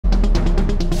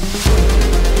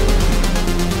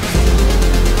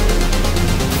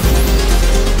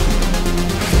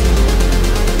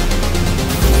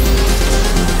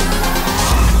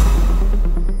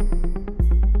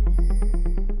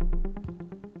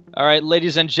All right,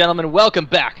 ladies and gentlemen, welcome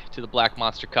back to the Black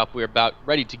Monster Cup. We're about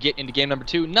ready to get into game number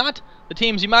 2. Not the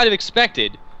teams you might have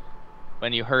expected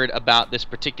when you heard about this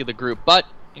particular group, but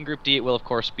in Group D it will, of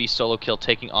course, be Solo Kill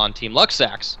taking on Team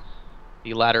Luxax.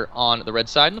 The latter on the red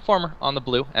side and the former on the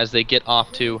blue as they get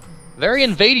off to a very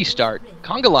invadey start.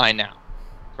 Conga line now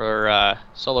for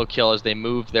Solo Kill as they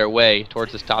move their way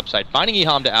towards this top side. Finding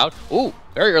Ehamda out. Ooh,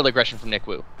 very early aggression from Nick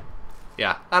Wu.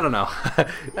 Yeah, I don't know.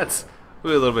 That's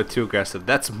really a little bit too aggressive.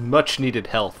 That's much needed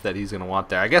health that he's going to want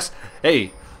there. I guess,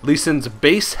 hey, Lee Sin's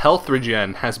base health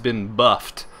regen has been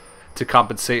buffed to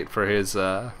compensate for his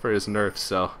nerfs,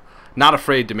 so not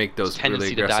afraid to make those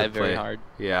really aggressive to dive very hard.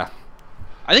 Yeah.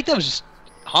 I think that was just,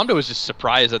 Honda was just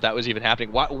surprised that that was even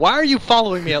happening. Why are you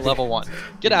following me at level 1?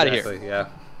 Get out of here. Yeah.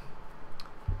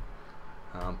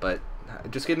 But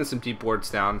just getting some deep wards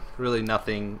down. Really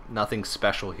nothing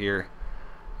special here.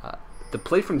 The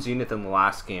play from Zenith in the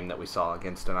last game that we saw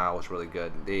against Denial was really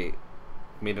good. They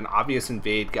made an obvious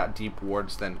invade, got deep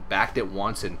wards, then backed it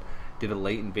once and did a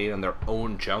late invade on their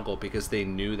own jungle because they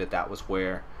knew that that was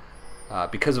where,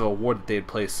 because of a ward that they had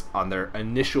placed on their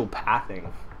initial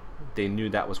pathing, they knew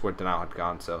that was where Denial had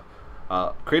gone. So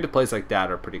creative plays like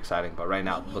that are pretty exciting, but right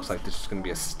now it looks like this is going to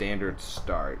be a standard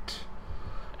start.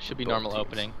 Should be normal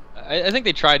opening. I think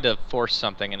they tried to force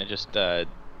something and it just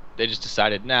they just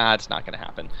decided, nah, it's not going to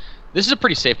happen. This is a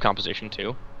pretty safe composition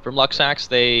too. From Luxax,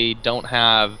 they don't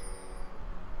have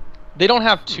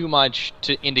too much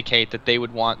to indicate that they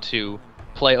would want to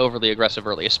play overly aggressive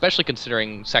early, especially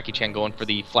considering Saki-chan going for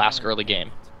the flask early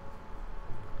game.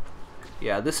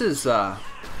 Yeah, this is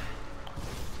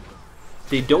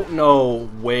they don't know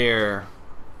where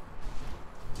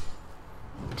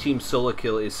Team Solo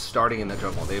Kill is starting in the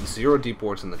jungle. They have 0 deep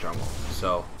wards in the jungle,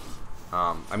 so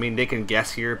I mean, they can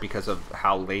guess here because of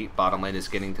how late bottom lane is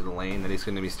getting to the lane that he's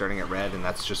going to be starting at red, and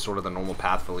that's just sort of the normal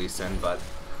path for Lee Sin. But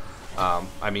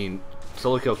I mean,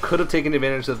 Solo Kill could have taken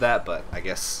advantage of that, but I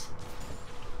guess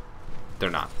they're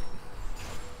not.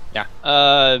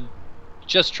 Yeah,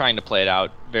 just trying to play it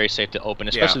out. Very safe to open,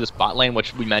 especially this bot lane,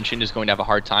 which we mentioned is going to have a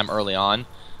hard time early on,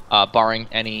 barring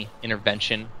any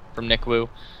intervention from Nick Wu.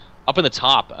 Up in the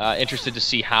top, interested to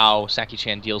see how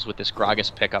Saki-chan deals with this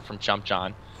Gragas pickup from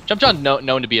Chumpjon. Chumpjon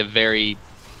known to be a very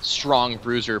strong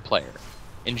bruiser player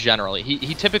in general.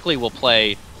 He typically will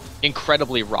play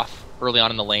incredibly rough early on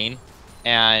in the lane,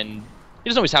 and he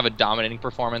doesn't always have a dominating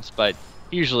performance, but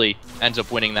he usually ends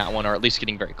up winning that one, or at least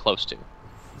getting very close to.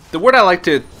 The word I like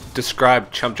to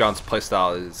describe Chumpjon's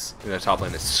playstyle is in the top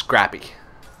lane is scrappy.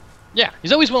 Yeah,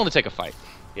 he's always willing to take a fight.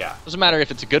 Yeah. Doesn't matter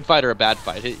if it's a good fight or a bad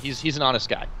fight. He's an honest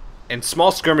guy. In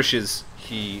small skirmishes,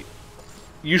 he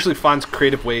usually finds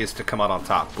creative ways to come out on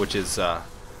top, which is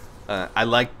I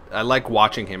like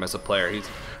watching him as a player.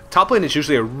 Top lane is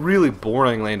usually a really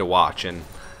boring lane to watch, and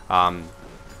not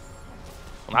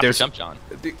for Chumpjon.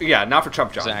 Yeah, not for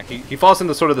Chumpjon. Exactly. He falls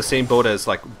into sort of the same boat as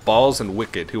like Balls and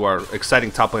Wicked, who are exciting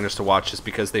top laners to watch just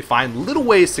because they find little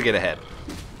ways to get ahead.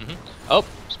 Oh,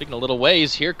 speaking of little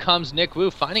ways, here comes Nick Wu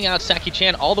finding out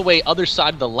Saki-chan all the way other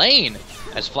side of the lane,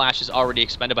 as Flash is already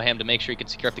expended by him to make sure he can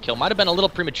secure up the kill. Might have been a little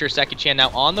premature. Saki-chan now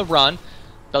on the run.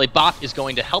 Belly Bop is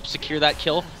going to help secure that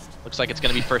kill. Looks like it's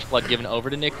going to be first blood given over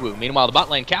to Nick Wu. Meanwhile, the bot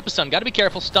lane, Capasun, got to be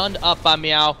careful. Stunned up by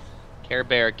Meow. Care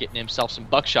Bear getting himself some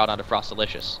buckshot onto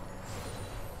Frostalicious.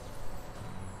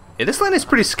 Yeah, this lane is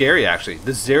pretty scary, actually.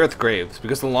 The Xerath Graves,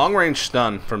 because the long-range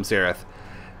stun from Xerath,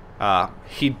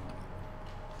 he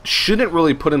shouldn't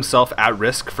really put himself at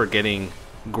risk for getting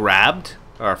grabbed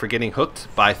or for getting hooked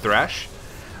by Thresh.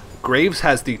 Graves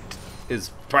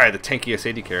is probably the tankiest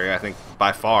AD carry, I think,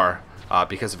 by far,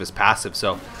 because of his passive.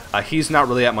 So he's not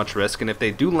really at much risk, and if they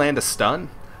do land a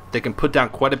stun, they can put down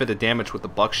quite a bit of damage with the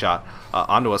buckshot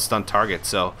onto a stun target.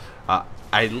 So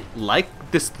I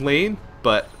like this lane,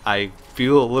 but I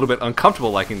feel a little bit uncomfortable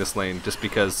liking this lane just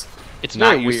because it's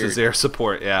not very used weird. as their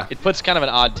support. Yeah, it puts kind of an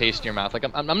odd taste in your mouth. Like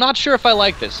I'm not sure if I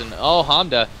like this. And oh,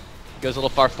 Hamda goes a little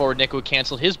far forward. Nick Wu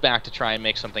canceled his back to try and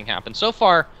make something happen. So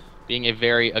far, being a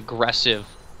very aggressive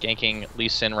ganking Lee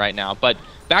Sin right now. But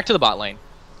back to the bot lane.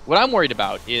 What I'm worried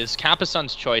about is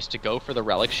Capasun's choice to go for the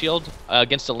Relic Shield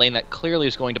against a lane that clearly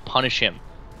is going to punish him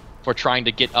for trying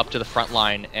to get up to the front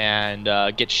line and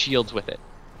get shields with it.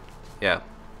 Yeah.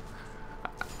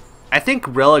 I think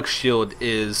Relic Shield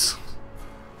is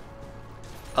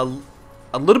a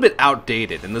little bit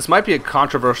outdated, and this might be a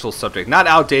controversial subject. Not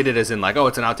outdated as in like, oh,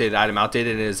 it's an outdated item.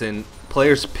 Outdated as in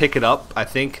players pick it up, I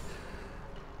think,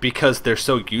 because they're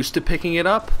so used to picking it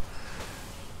up.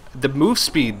 The move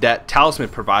speed that Talisman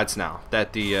provides now,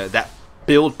 that that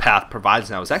build path provides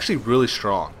now, is actually really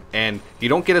strong, and you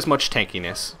don't get as much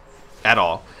tankiness at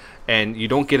all. and you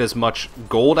don't get as much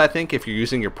gold, I think, if you're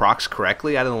using your procs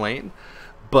correctly out of the lane.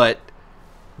 But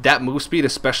that move speed,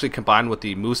 especially combined with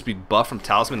the move speed buff from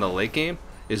Talisman in the late game,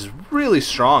 is really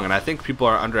strong, and I think people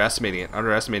are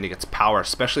underestimating its power,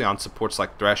 especially on supports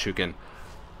like Thresh, who can,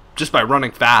 just by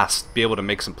running fast, be able to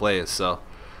make some plays. So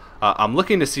I'm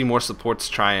looking to see more supports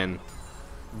try and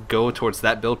go towards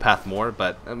that build path more,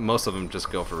 but most of them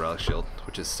just go for Relic Shield,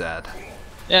 which is sad.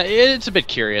 Yeah, it's a bit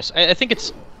curious. I think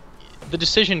the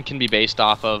decision can be based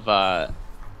off of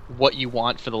what you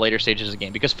want for the later stages of the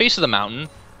game, because Face of the Mountain,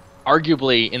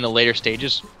 arguably in the later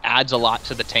stages, adds a lot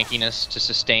to the tankiness to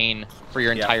sustain for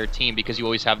your entire team, because you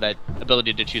always have that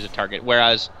ability to choose a target,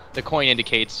 whereas the coin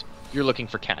indicates you're looking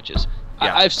for catches.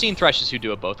 I've seen Threshes who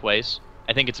do it both ways.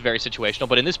 I think it's very situational,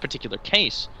 but in this particular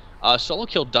case, Solo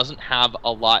Kill doesn't have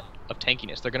a lot of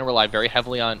tankiness. They're going to rely very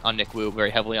heavily on Nick Wu,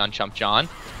 very heavily on Chump John,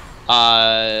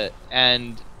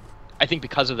 and I think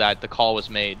because of that, the call was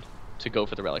made to go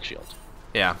for the Relic Shield.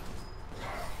 Yeah.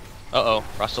 Uh-oh,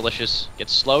 Frostalicious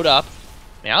gets slowed up.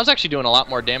 Man, I was actually doing a lot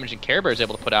more damage than Care Bear is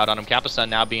able to put out on him. Kappa-Sun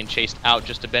now being chased out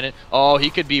just a bit. Oh, he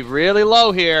could be really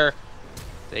low here.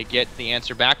 They get the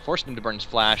answer back, forcing him to burn his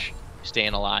flash,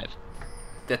 staying alive.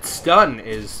 That stun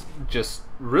is just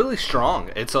really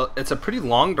strong. It's a pretty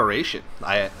long duration.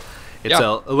 It's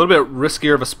a little bit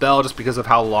riskier of a spell just because of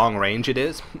how long range it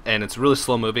is, and it's really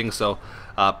slow moving, so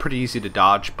pretty easy to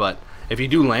dodge. But if you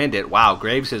do land it, wow,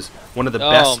 Graves is one of the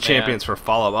best champions for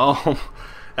follow. Oh,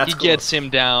 that's he gets him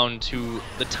down to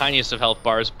the tiniest of health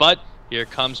bars, but here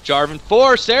comes Jarvan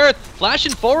for Sereth,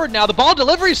 flashing forward now. The ball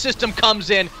delivery system comes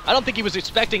in. I don't think he was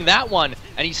expecting that one,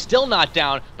 and he's still not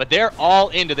down, but they're all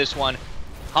into this one.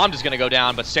 Hamda's going to go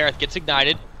down, but Sereth gets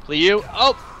ignited. Pliu,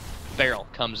 barrel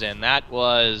comes in. That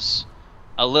was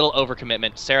a little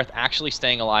overcommitment. Sereth actually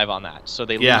staying alive on that, so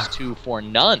they lose 2 for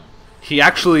none. He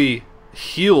actually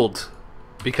healed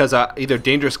because either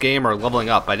dangerous game or leveling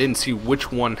up. I didn't see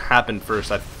which one happened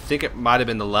first. I think it might have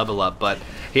been the level up, but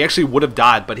he actually would have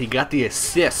died, but he got the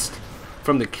assist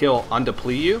from the kill onto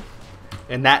Pliu,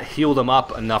 and that healed him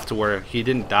up enough to where he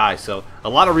didn't die. So a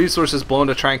lot of resources blown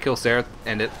to try and kill Sereth,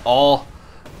 and it all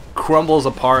crumbles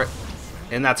apart,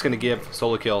 and that's going to give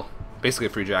Solo Kill basically a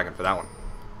free dragon for that one.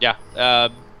 Yeah,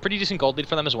 pretty decent gold lead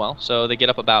for them as well, so they get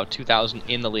up about 2,000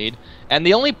 in the lead. And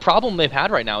the only problem they've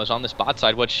had right now is on this bot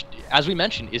side, which, as we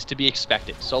mentioned, is to be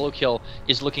expected. Solo Kill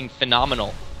is looking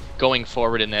phenomenal going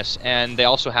forward in this, and they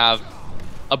also have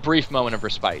a brief moment of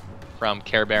respite from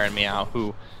Care Bear and Meow,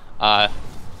 who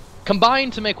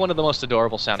combined to make one of the most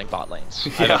adorable sounding bot lanes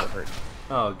I've ever heard.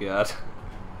 Oh, God.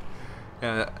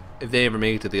 If they ever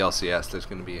make it to the LCS, there's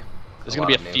going to be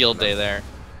a field day there.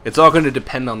 It's all going to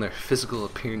depend on their physical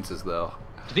appearances, though.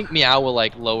 Do you think Meow will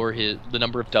like lower the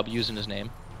number of W's in his name?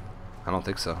 I don't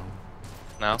think so.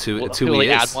 No. It's who will he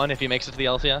he is. add one if he makes it to the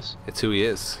LCS? It's who he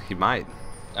is. He might.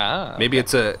 Ah. Maybe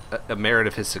it's a merit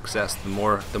of his success. The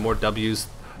more W's,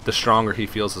 the stronger he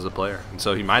feels as a player, and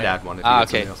so he might add one if he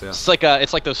gets in the LCS.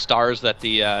 It's like those stars that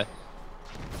the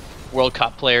World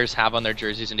Cup players have on their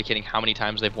jerseys, indicating how many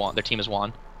times their team has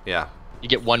won. Yeah. You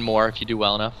get one more if you do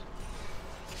well enough.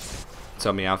 That's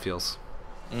how Meow feels.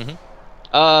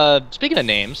 Speaking of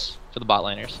names for the bot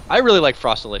laners, I really like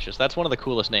Frostalicious. That's one of the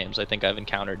coolest names I think I've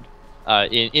encountered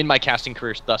in my casting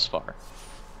career thus far.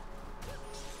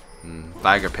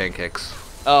 Viagra pancakes.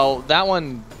 Oh, that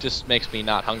one just makes me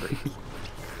not hungry.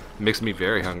 Makes me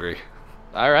very hungry.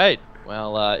 All right.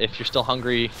 Well, if you're still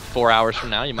hungry 4 hours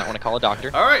from now, you might want to call a doctor.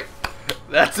 All right.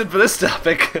 That's it for this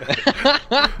topic.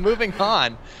 Moving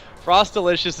on.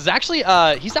 Frostalicious is actually,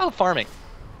 he's out farming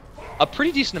a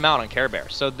pretty decent amount on Care Bear.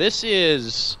 So this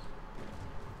is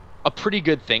a pretty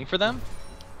good thing for them,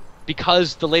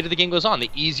 because the later the game goes on, the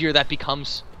easier that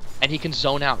becomes, and he can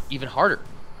zone out even harder.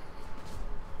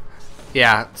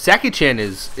 Yeah, Saki-chan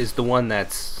is the one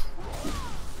that's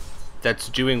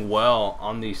doing well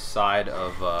on the side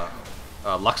of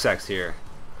Luxax here,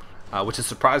 which is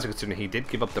surprising considering he did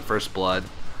give up the first blood.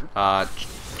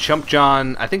 Chump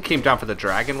John, I think, came down for the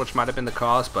dragon, which might have been the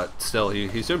cause, but still,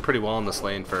 he's doing pretty well in this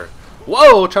lane for...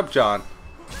 Whoa, Chump John!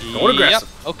 Going aggressive.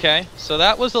 Yep, okay. So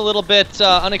that was a little bit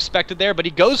unexpected there, but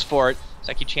he goes for it.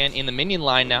 Seki-chan in the minion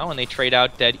line now, and they trade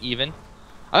out dead even.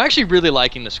 I'm actually really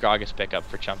liking the Scroggis pickup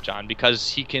for Chump John,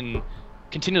 because he can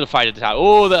continue to fight at the top.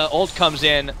 Oh, the ult comes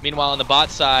in. Meanwhile, on the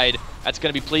bot side, that's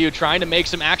going to be Pliu trying to make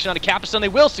some action on a Kappa-Sun. They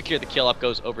will secure the kill. Up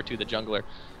goes over to the jungler,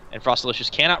 and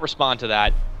Frostalicious cannot respond to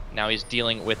that. Now he's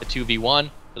dealing with a 2v1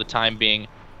 for the time being.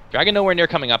 Dragon nowhere near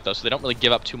coming up, though, so they don't really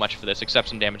give up too much for this, except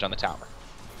some damage on the tower.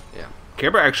 Yeah. Care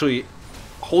Bear actually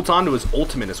holds on to his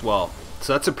ultimate as well,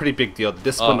 so that's a pretty big deal. The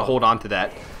discipline to hold on to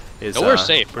that is we're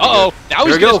safe. pretty Uh-oh, good. now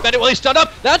he's going to spend it while he's stunned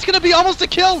up. That's going to be almost a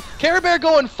kill. Care Bear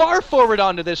going far forward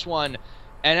onto this one.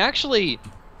 And actually,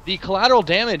 the collateral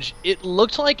damage, it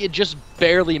looked like it just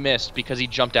barely missed because he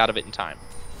jumped out of it in time.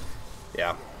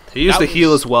 Yeah. He used the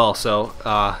heal as well, so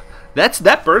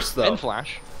that burst, though. And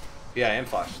flash. Yeah, and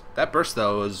flash. That burst,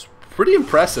 though, was pretty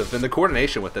impressive, and the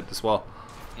coordination with it as well.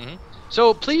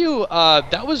 So, Pliu,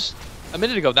 that was, a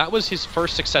minute ago, that was his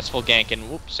first successful gank, and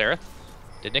whoops, Sereth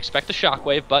didn't expect the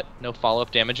shockwave, but no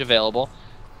follow-up damage available.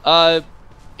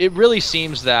 It really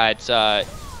seems that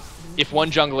if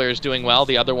one jungler is doing well,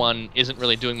 the other one isn't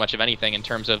really doing much of anything in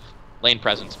terms of lane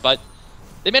presence, but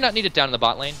they may not need it down in the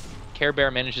bot lane. Care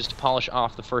Bear manages to polish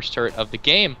off the first turret of the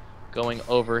game, going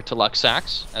over to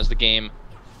Luxax as the game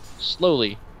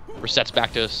slowly resets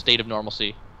back to a state of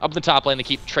normalcy. Up the top lane, they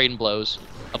keep trading blows,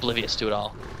 oblivious to it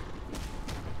all.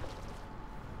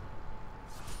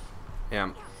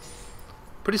 Yeah.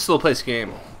 Pretty slow-paced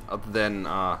game, other than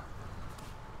a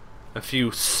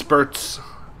few spurts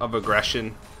of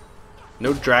aggression.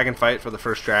 No dragon fight for the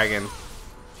first dragon.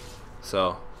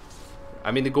 So, I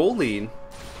mean, the gold lead,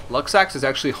 Luxax is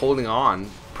actually holding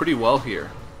on pretty well here.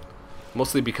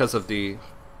 Mostly because of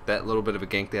that little bit of a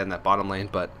gank they had in that bottom lane,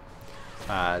 but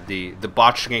the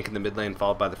botched gank in the mid lane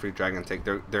followed by the free dragon take,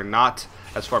 they're not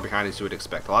as far behind as you would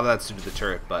expect. A lot of that's due to the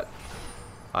turret, but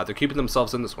they're keeping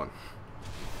themselves in this one.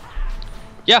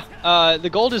 Yeah, the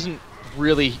gold isn't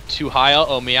really too high.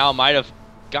 Uh-oh, Meow might have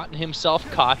gotten himself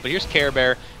caught, but here's Care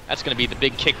Bear. That's going to be the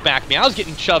big kickback. Meow's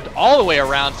getting shoved all the way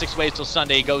around. 6 ways till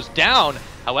Sunday goes down.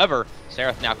 However,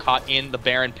 Sereth now caught in the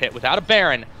Baron pit without a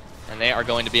Baron, and they are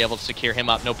going to be able to secure him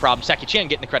up. No problem. Saki Chan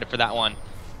getting the credit for that one.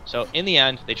 So in the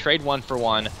end, they trade 1 for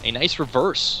 1. A nice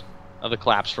reverse of the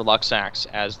collapse for Luxax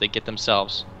as they get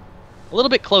themselves a little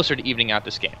bit closer to evening out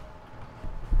this game.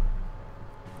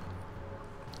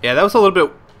 Yeah, that was a little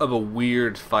bit of a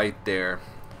weird fight there.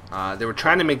 They were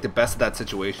trying to make the best of that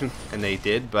situation, and they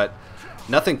did, but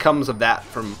nothing comes of that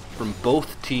from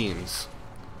both teams.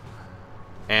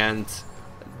 And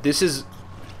this is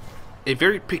a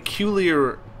very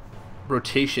peculiar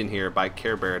rotation here by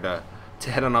Care Bear to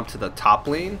head on up to the top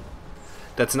lane.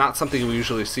 That's not something we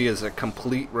usually see as a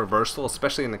complete reversal,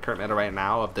 especially in the current meta right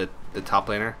now of the top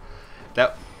laner.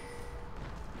 That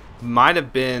might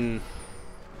have been...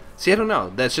 See, I don't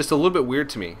know. That's just a little bit weird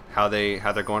to me how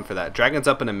they're going for that. Dragon's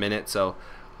up in a minute, so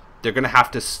they're gonna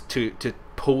have to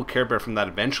pull Care Bear from that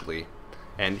eventually,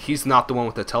 and he's not the one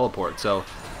with the teleport, so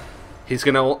he's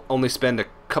gonna only spend a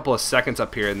couple of seconds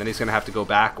up here, and then he's gonna have to go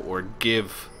back or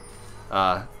give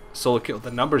Solo Kill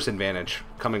the numbers advantage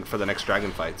coming for the next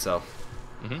dragon fight. So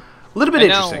a little bit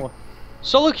interesting. Now,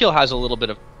 Solo Kill has a little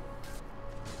bit of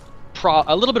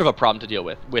a problem to deal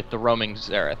with the roaming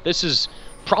Xerath. This is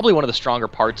probably one of the stronger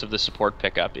parts of the support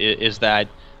pickup, is that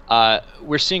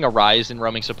we're seeing a rise in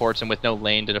roaming supports, and with no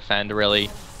lane to defend, really,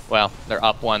 well, they're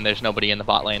up 1, there's nobody in the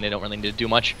bot lane, they don't really need to do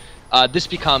much. This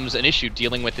becomes an issue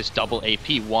dealing with this double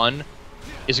AP. One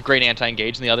is a great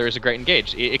anti-engage, and the other is a great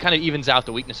engage. It kind of evens out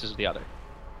the weaknesses of the other.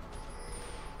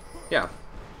 Yeah.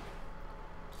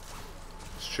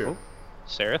 It's true.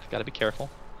 Sereth, gotta be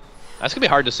careful. That's gonna be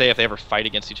hard to say if they ever fight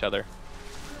against each other.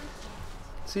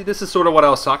 See, this is sort of what I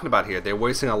was talking about here. They're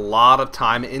wasting a lot of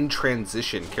time in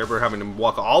transition. Care Bear having to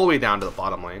walk all the way down to the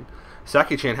bottom lane.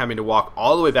 Saki-chan having to walk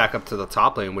all the way back up to the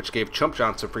top lane, which gave Chump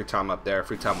John some free time up there.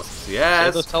 Free time with some CS.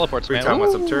 Save those teleports, free man. time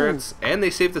with some turrets. And they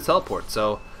saved the teleport.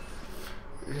 So,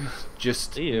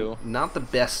 just not the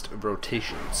best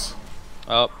rotations.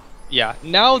 Oh, yeah.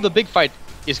 Now the big fight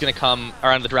is going to come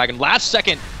around the dragon. Last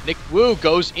second, Nick Wu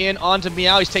goes in onto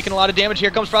Meow. He's taking a lot of damage. Here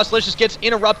comes Frostalicious, gets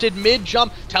interrupted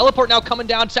mid-jump. Teleport now coming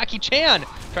down. Saki-chan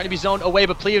trying to be zoned away,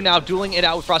 but Pliu now dueling it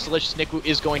out with Frostalicious. Nick Wu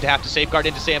is going to have to safeguard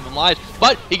in to save him alive,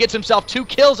 but he gets himself 2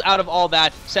 kills out of all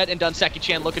that. Said and done.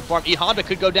 Saki-chan looking for him. E-Honda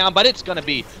could go down, but it's going to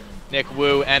be Nick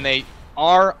Wu, and they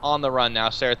are on the run now.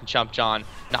 Sereth and Chump John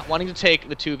not wanting to take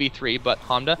the 2v3, but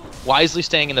Honda wisely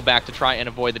staying in the back to try and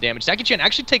avoid the damage. Saki-chan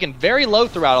actually taken very low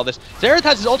throughout all this. Sereth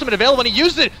has his ultimate available, and he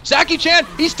used it. Saki-chan,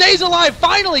 he stays alive,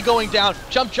 finally going down.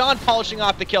 Chump John polishing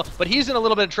off the kill, but he's in a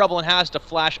little bit of trouble and has to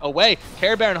flash away.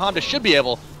 Care Bear and Honda should be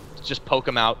able to just poke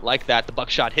him out like that. The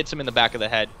buckshot hits him in the back of the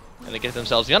head, and they get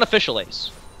themselves the unofficial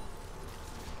ace.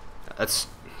 That's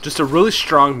just a really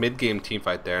strong mid-game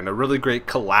teamfight there, and a really great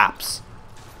collapse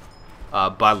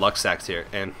by Luxax here.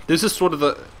 And this is sort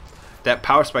of that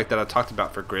power spike that I talked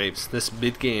about for Graves. This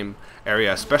mid-game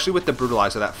area, especially with the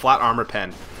Brutalizer, that flat armor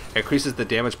pen, increases the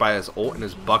damage by his ult and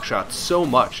his buckshot so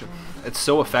much. It's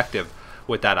so effective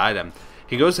with that item.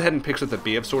 He goes ahead and picks up the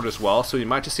BF sword as well, so you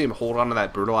might just see him hold on to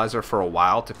that Brutalizer for a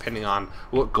while, depending on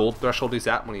what gold threshold he's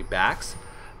at when he backs.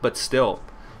 But still,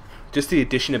 just the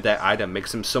addition of that item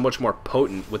makes him so much more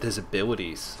potent with his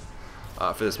abilities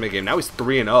for this mid game. Now he's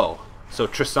 3-0. So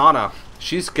Tristana,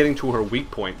 she's getting to her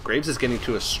weak point. Graves is getting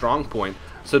to a strong point.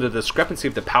 So the discrepancy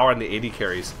of the power and the AD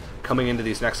carries coming into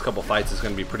these next couple fights is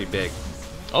going to be pretty big.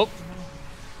 Oh,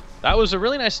 that was a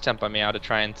really nice attempt by Meow to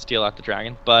try and steal out the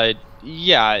dragon. But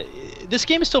yeah, this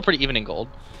game is still pretty even in gold.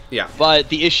 Yeah. But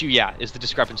the issue, yeah, is the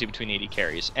discrepancy between AD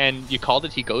carries. And you called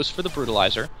it, he goes for the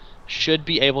Brutalizer. Should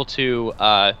be able to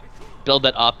build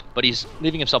that up, but he's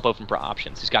leaving himself open for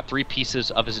options. He's got 3 pieces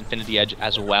of his Infinity Edge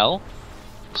as well.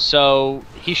 So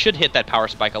he should hit that power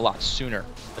spike a lot sooner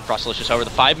than Frostalicious. However,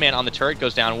 the 5-man on the turret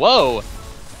goes down. Whoa!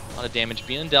 A lot of damage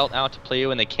being dealt out to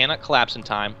Pleo, and they cannot collapse in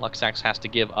time. Luxax has to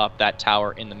give up that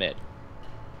tower in the mid.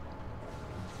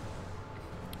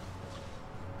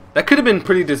 That could have been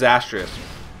pretty disastrous,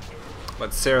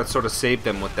 but Sarah sort of saved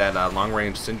them with that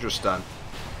long-range Syndra stun.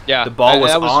 Yeah, the ball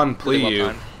was on really Pleo,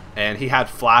 well, and he had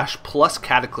Flash plus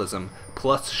Cataclysm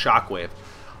plus Shockwave.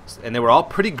 And they were all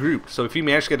pretty grouped, so if you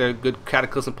managed to get a good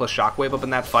Cataclysm plus Shockwave up in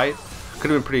that fight,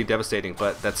 could have been pretty devastating,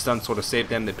 but that stun sort of saved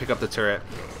them. They pick up the turret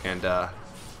and go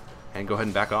ahead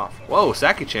and back off. Whoa,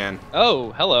 Saki-chan.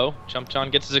 Oh, hello.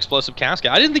 Chumpchon gets his explosive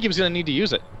casket. I didn't think he was going to need to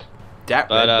use it. But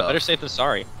better safe than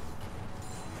sorry.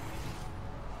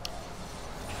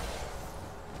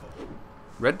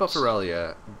 Red buff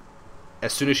Aurelia,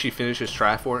 as soon as she finishes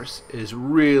Triforce, is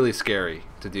really scary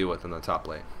to deal with in the top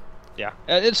lane. Yeah,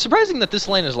 it's surprising that this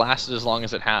lane has lasted as long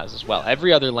as it has as well.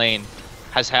 Every other lane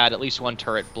has had at least one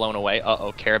turret blown away.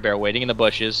 Uh-oh, Care Bear waiting in the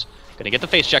bushes. Gonna get the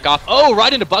face check off. Oh,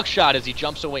 right into Buckshot as he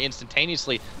jumps away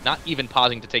instantaneously, not even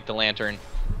pausing to take the lantern.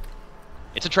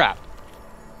 It's a trap.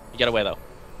 You get away, though.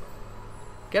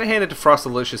 Gotta hand it to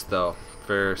Frostalicious, though,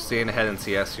 for staying ahead in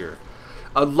CS here.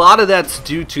 A lot of that's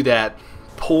due to that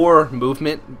poor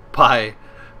movement by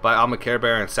Alma Care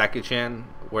Bear and Saki-chan,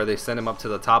 where they sent him up to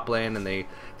the top lane, and they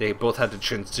both had to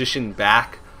transition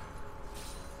back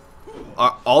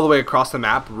all the way across the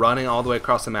map, running all the way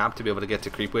across the map to be able to get to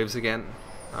creep waves again.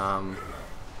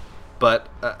 But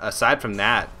aside from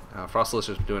that, Frostalicious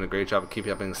was doing a great job of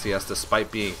keeping up in CS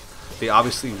despite being the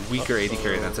obviously weaker AD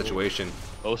carry in that situation.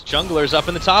 Both junglers up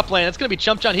in the top lane. It's going to be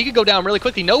Chumpchon. He could go down really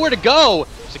quickly. Nowhere to go.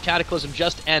 The Cataclysm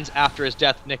just ends after his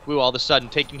death. Nick Wu all of a sudden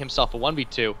taking himself a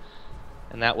 1v2.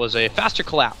 And that was a faster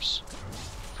collapse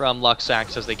from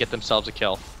Luxax as they get themselves a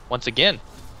kill. Once again,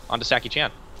 onto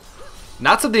Saki-chan.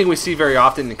 Not something we see very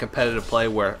often in competitive play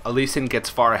where Elysian gets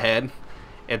far ahead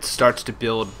and starts to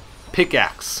build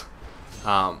pickaxe.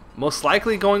 Most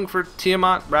likely going for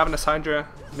Tiamat, Ravenous Hydra,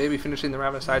 maybe finishing the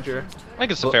Ravenous Hydra. I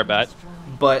think it's a fair bet.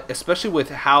 But especially with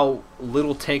how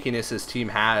little tankiness his team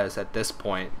has at this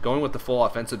point, going with the full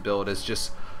offensive build is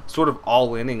just sort of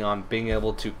all-inning on being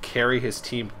able to carry his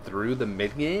team through the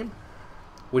mid-game,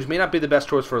 which may not be the best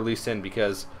choice for Lee Sin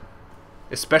because,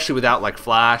 especially without like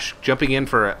Flash, jumping in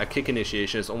for a kick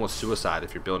initiation is almost suicide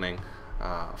if you're building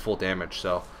full damage.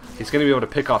 So he's going to be able to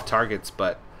pick off targets,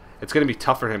 but it's going to be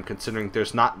tough for him considering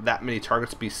there's not that many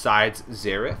targets besides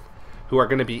Xerath who are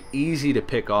going to be easy to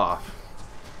pick off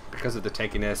because of the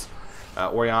tankiness.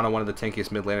 Orianna, one of the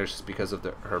tankiest mid laners just because of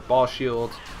her ball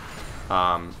shield.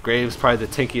 Graves probably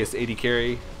the tankiest AD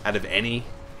carry out of any.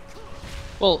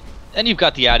 Well, and you've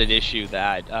got the added issue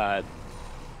that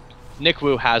Nick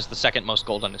Wu has the second most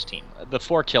gold on his team. The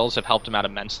 4 kills have helped him out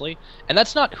immensely, and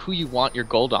that's not who you want your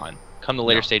gold on come the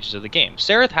later stages of the game.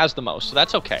 Sereth has the most, so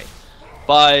that's okay.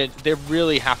 But they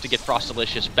really have to get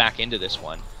Frostalicious back into this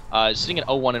one. Sitting at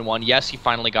 0-1-1, yes, he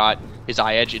finally got his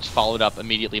eye edge. It's followed up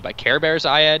immediately by Care Bear's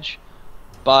eye edge,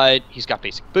 but he's got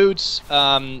basic boots.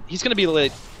 He's going to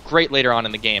be great later on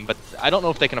in the game, but I don't know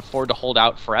if they can afford to hold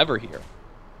out forever here.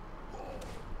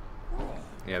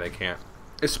 Yeah, they can't.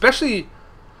 Especially,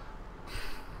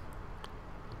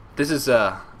 this is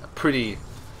a pretty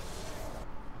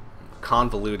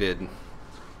convoluted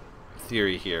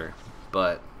theory here,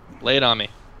 but lay it on me.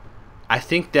 I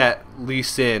think that Lee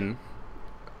Sin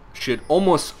should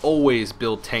almost always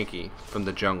build tanky from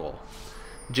the jungle,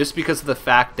 just because of the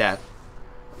fact that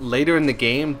later in the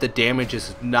game the damage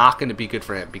is not going to be good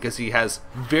for him because he has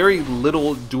very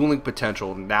little dueling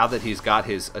potential now that he's got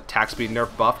his attack speed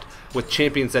nerf buffed with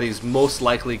champions that he's most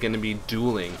likely going to be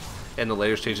dueling in the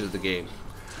later stages of the game.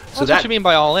 So that's what you mean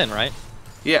by all in, right?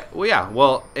 Yeah, well, yeah.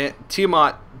 Well,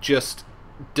 Tiamat just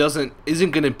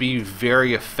isn't going to be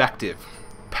very effective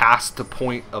past the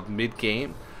point of mid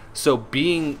game. So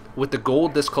being with the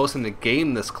gold this close and the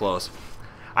game this close,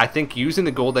 I think using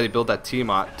the gold that he built at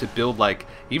Tiamat to build like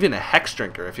even a Hex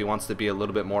Drinker if he wants to be a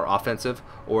little bit more offensive,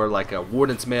 or like a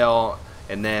Warden's Mail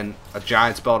and then a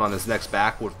Giant's Belt on his next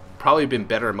back would probably have been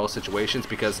better in most situations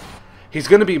because he's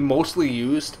going to be mostly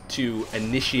used to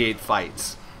initiate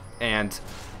fights, and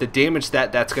the damage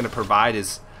that's going to provide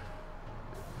is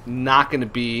not going to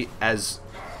be as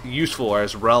useful or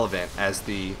as relevant as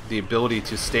the ability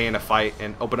to stay in a fight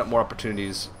and open up more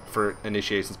opportunities for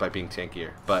initiations by being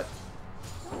tankier. But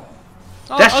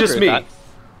that's just me.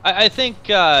 I think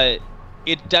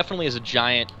it definitely is a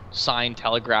giant sign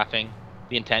telegraphing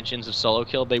the intentions of solo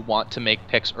kill. They want to make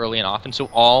picks early and often, so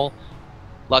all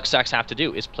Luxacs have to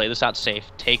do is play this out safe,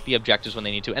 take the objectives when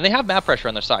they need to, and they have map pressure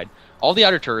on their side. All the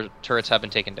outer turrets have been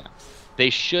taken down. They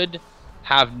should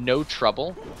have no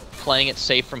trouble playing it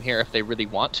safe from here if they really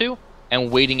want to,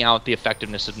 and waiting out the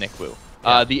effectiveness of Nick Wu.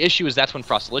 Yeah. The issue is that's when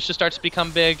Frostalicious starts to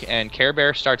become big and Care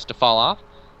Bear starts to fall off.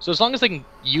 So as long as they can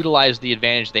utilize the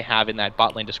advantage they have in that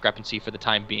bot lane discrepancy for the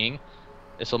time being,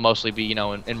 this will mostly be, you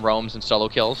know, in roams and solo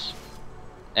kills,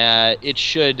 it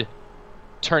should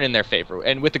turn in their favor.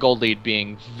 And with the gold lead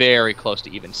being very close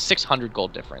to even, 600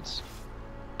 gold difference,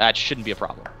 that shouldn't be a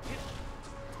problem.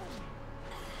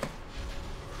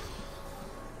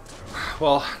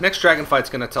 Well, next Dragon Fight's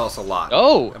going to tell us a lot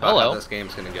about how this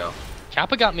game's going to go.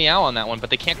 Kappa got Meow on that one, but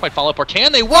they can't quite follow up, or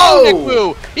can they? Whoa, Nick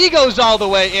Wu! He goes all the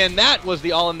way in. That was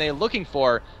the all-in they're looking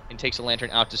for, and takes a Lantern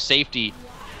out to safety.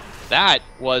 That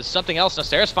was something else. Now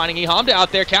Sarah's finding Hamda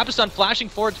out there. Kappa-san flashing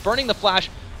forwards, burning the flash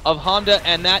of Hamda,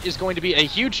 and that is going to be a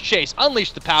huge chase.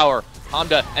 Unleash the power.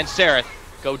 Hamda and Sarah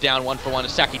go down 1-for-1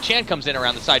 as Saki Chan comes in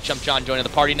around the side. Chump John joining the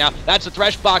party now. That's the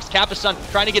Thresh box. Kappa-san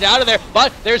trying to get out of there,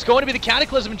 but there's going to be the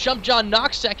Cataclysm, and Chump John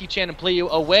knocks Saki Chan and Pleyu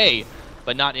away,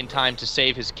 but not in time to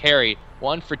save his carry.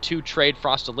 1-for-2 trade.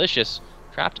 Frostalicious,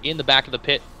 trapped in the back of the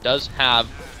pit, does have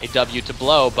a W to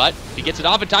blow, but if he gets it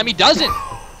off in time, he doesn't.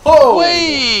 Oh!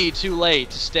 Way too late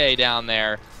to stay down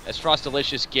there as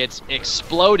Frostalicious gets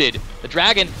exploded. The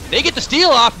Dragon, they get the steal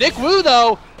off. Nick Wu,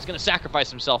 though, is going to sacrifice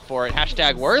himself for it.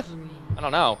 Hashtag worth? I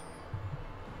don't know.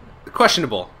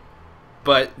 Questionable.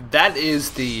 But that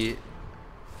is the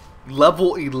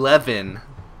level 11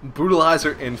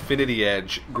 Brutalizer Infinity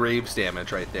Edge Graves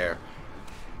damage right there.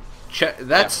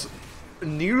 That's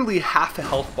nearly half a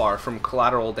health bar from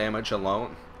collateral damage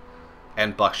alone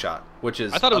and Buckshot, which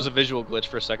is... I thought it was a visual glitch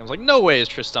for a second. I was like, no way is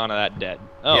Tristana that dead.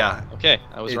 Oh, yeah, okay,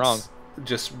 I was wrong.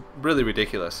 Just really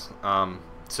ridiculous.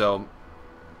 So,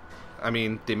 I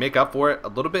mean, they make up for it a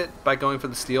little bit by going for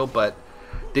the steal, but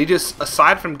they just,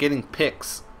 aside from getting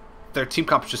picks, their team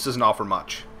comp just doesn't offer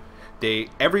much.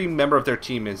 Every member of their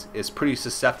team is pretty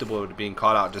susceptible to being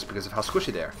caught out just because of how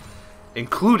squishy they are,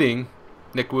 including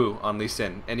Nick Wu on Lee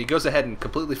Sin, and he goes ahead and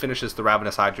completely finishes the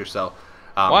Ravenous Hydra. So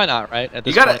why not, right? At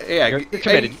this point, you're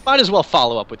committed. You might as well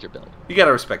follow up with your build. You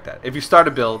gotta respect that. If you start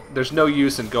a build, there's no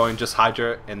use in going just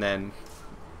Hydra and then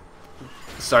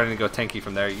starting to go tanky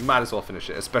from there. You might as well finish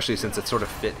it, especially since it sort of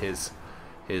fit his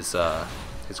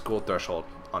gold threshold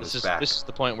on his back. This is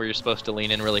the point where you're supposed to lean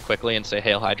in really quickly and say,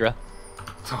 "Hail Hydra."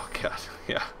 Oh god,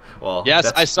 yeah. Well, yes,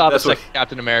 I saw the second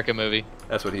Captain America movie.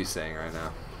 That's what he's saying right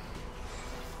now.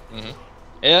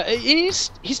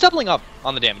 He's doubling up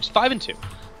on the damage. 5 and 2.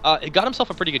 It got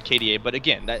himself a pretty good KDA, but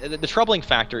again, the troubling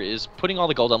factor is putting all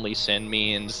the gold on Lee Sin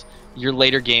means your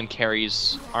later game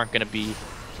carries aren't going to be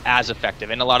as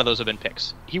effective, and a lot of those have been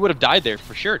picks. He would have died there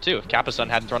for sure too if Kappa-san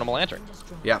hadn't thrown him a Lantern.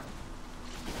 Yeah.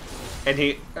 And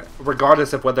he,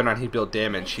 regardless of whether or not he built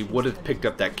damage, he would have picked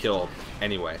up that kill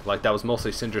anyway. Like, that was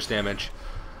mostly Syndra's damage,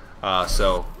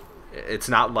 so it's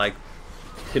not like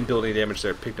him building damage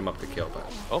there picked him up the kill.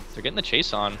 But oh, they're getting the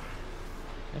chase on.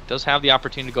 It does have the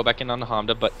opportunity to go back in on the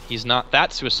Hamda, but he's not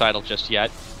that suicidal just yet.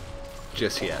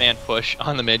 Just yet. Man push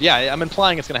on the mid. Yeah, I'm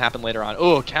implying it's going to happen later on.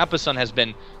 Oh, Kappa-san has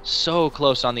been so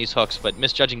close on these hooks, but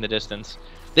misjudging the distance.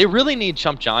 They really need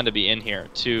Chump John to be in here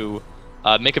to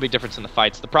make a big difference in the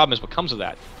fights. The problem is what comes with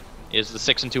that is the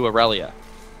 6 and 2 Aurelia.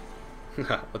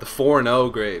 With the 4 and 0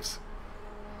 Graves.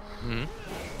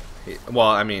 Well,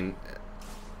 I mean,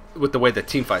 with the way the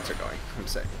team fights are going, I'm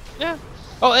saying. Yeah.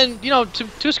 Oh, and, you know, to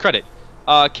his credit,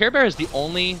 Care Bear is the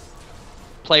only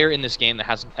player in this game that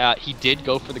has... he did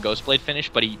go for the Ghostblade finish,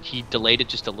 but he delayed it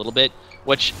just a little bit,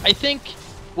 which I think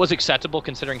was acceptable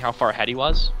considering how far ahead he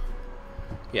was.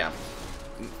 Yeah.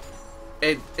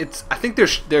 I think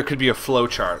there could be a flow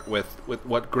chart with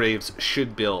what Graves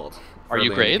should build. Are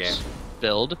you Graves?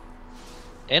 Build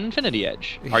Infinity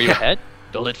Edge. Are you ahead?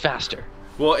 Build it faster.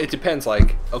 Well, it depends.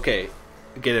 Like, okay,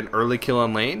 get an early kill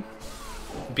in lane,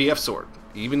 BF Sword.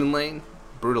 Even in lane,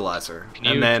 Brutalizer. Can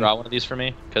you draw one of these for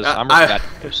me? Because I'm really bad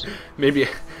at those. Maybe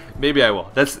I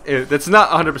will. That's not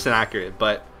 100% accurate,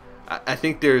 but I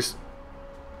think there's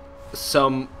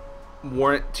some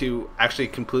warrant to actually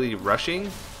completely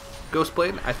rushing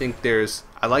Ghostblade. I think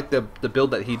I like the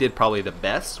build that he did probably the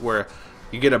best, where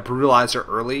you get a Brutalizer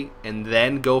early and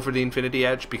then go for the Infinity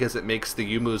Edge because it makes the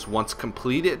U-moves once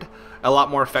completed a lot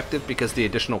more effective because the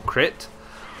additional crit.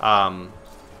 But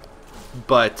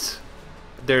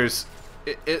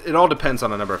it all depends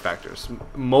on a number of factors.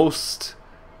 Most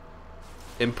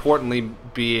importantly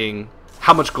being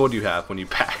how much gold you have when you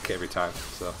pack every time.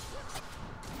 So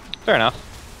fair enough.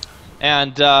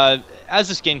 And as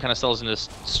this game kind of settles into this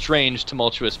strange,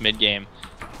 tumultuous mid-game,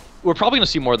 we're probably going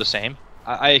to see more of the same.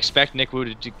 I expect Nick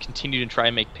Wu to continue to try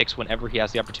and make picks whenever he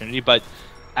has the opportunity, but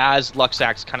as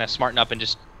Luxacs kind of smarten up and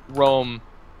just roam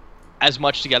as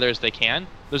much together as they can,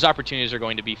 those opportunities are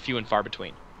going to be few and far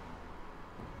between.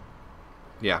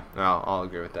 Yeah, I'll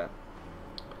agree with that.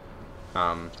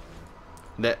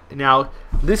 Now,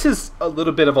 this is a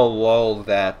little bit of a lull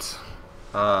that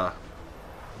I'm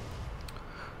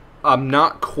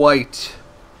not quite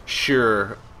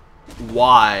sure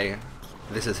why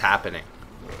this is happening.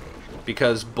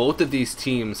 Because both of these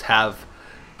teams have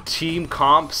team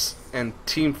comps and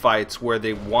team fights where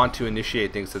they want to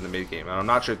initiate things in the mid game. And I'm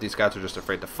not sure if these guys are just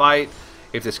afraid to fight,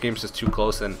 if this game's just too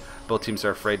close and both teams are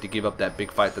afraid to give up that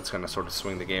big fight that's going to sort of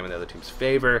swing the game in the other team's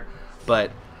favor. But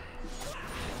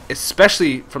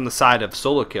especially from the side of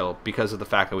solo kill, because of the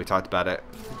fact that we talked about it,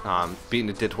 beating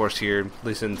the Dead Horse here,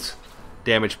 Lee Sin's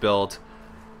damage build,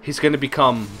 he's going to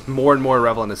become more and more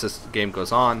relevant as this game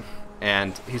goes on.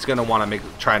 And he's going to want to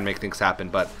try and make things happen.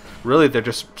 But really, they're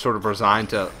just sort of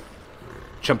resigned to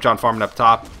Chump John farming up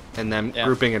top and then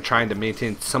grouping and trying to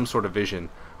maintain some sort of vision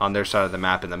on their side of the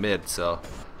map in the mid. So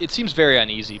it seems very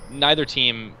uneasy. Neither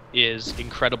team is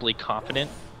incredibly confident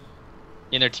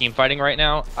in their team fighting right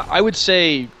now. I would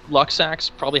say Luxacs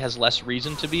probably has less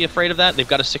reason to be afraid of that. They've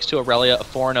got a 6-2 Aurelia, a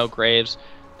 4-0 Graves.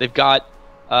 They've got,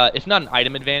 if not an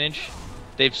item advantage,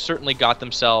 they've certainly got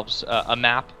themselves a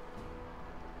map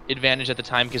advantage at the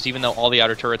time, because even though all the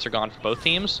outer turrets are gone for both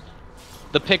teams,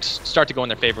 the picks start to go in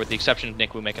their favor with the exception of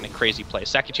Nick Wu making a crazy play.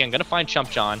 Saki-chan going to find Chump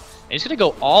John, and he's going to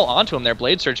go all onto him there.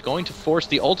 Blade Surge going to force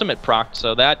the ultimate proc,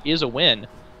 so that is a win.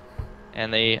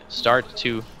 And they start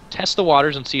to test the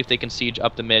waters and see if they can siege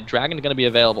up the mid. Dragon is going to be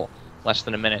available less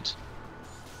than a minute.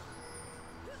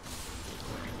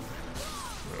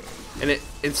 And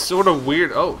it's sort of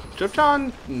weird. Oh, Chump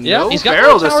John, yeah, no he's got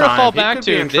barrel no this tower to time. fall He back could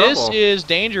be to. in This trouble. is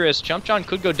dangerous. Chump John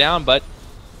could go down, but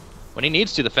when he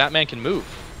needs to, the Fat Man can move.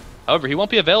 However, he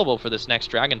won't be available for this next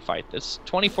Dragon fight. There's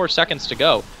 24 seconds to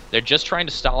go. They're just trying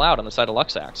to stall out on the side of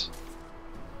Luxacs.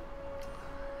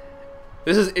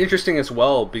 This is interesting as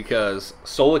well because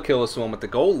Solo Kill is the one with the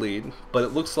gold lead, but it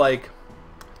looks like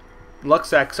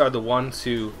Luxacs are the ones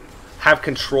who have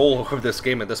control over this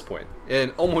game at this point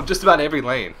in almost just about every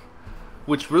lane,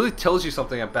 which really tells you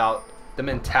something about the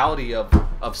mentality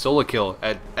of Solo Kill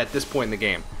at this point in the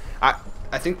game.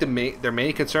 I think their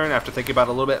main concern, after thinking about it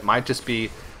a little bit, might just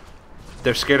be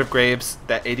they're scared of Graves,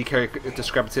 that AD carry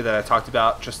discrepancy that I talked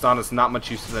about. Tristana's not much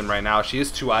use to them right now. She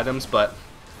is 2 items, but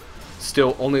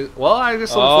still only... Well, I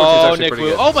guess level 14 is actually pretty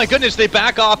good. Oh my goodness, they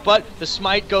back off, but the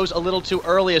smite goes a little too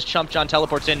early as Chump John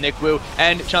teleports in. Nick Wu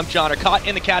and Chump John are caught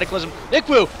in the Cataclysm. Nick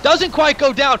Wu doesn't quite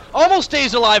go down, almost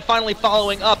stays alive, finally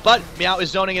following up, but Meow is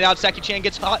zoning it out. Saki-chan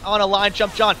gets hot on a line.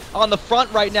 Chump John on the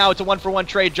front right now. It's a 1-for-1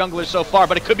 trade, junglers so far,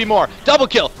 but it could be more. Double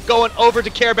kill going over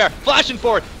to Care Bear, flashing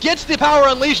forward, gets the power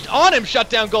unleashed on him.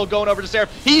 Shutdown gold going over to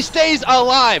Seraph. He stays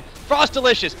alive. Frost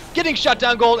Delicious getting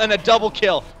shutdown gold and a double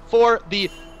kill for the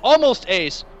almost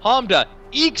ace. Hamda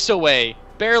ekes away,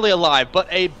 barely alive, but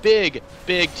a big,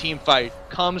 big team fight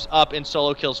comes up in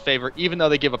Solo Kill's favor, even though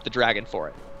they give up the dragon for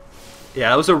it. Yeah,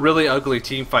 that was a really ugly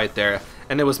team fight there,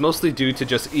 and it was mostly due to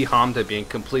just Hamda being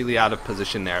completely out of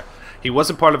position there. He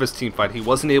wasn't part of his team fight. He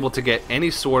wasn't able to get any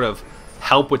sort of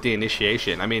help with the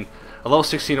initiation. I mean, a level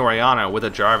 16 Orianna with a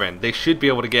Jarvan, they should be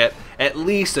able to get at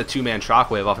least a 2-man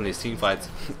shockwave off in these team fights,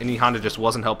 and Hamda just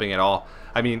wasn't helping at all.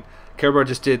 I mean, Kerber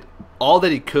just did all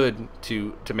that he could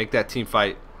to make that team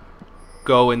fight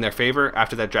go in their favor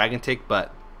after that dragon take,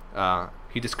 but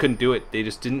he just couldn't do it. They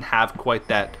just didn't have quite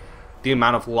the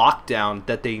amount of lockdown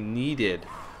that they needed,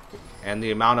 and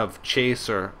the amount of chase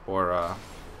or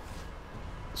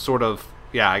sort of,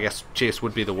 yeah, I guess chase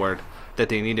would be the word, that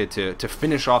they needed to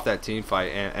finish off that team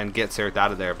fight and get Seraph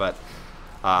out of there. But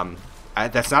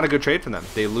that's not a good trade for them.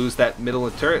 They lose that middle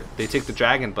of the turret. They take the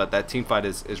dragon, but that team fight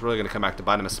is really going to come back to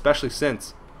bite them, especially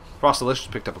since Frost Delicious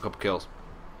picked up a couple kills.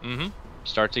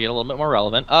 Start to get a little bit more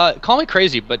relevant. Call me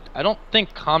crazy, but I don't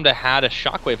think Hamda had a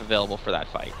shockwave available for that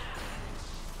fight.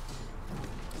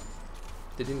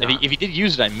 Did he not? If he did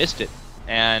use it, I missed it.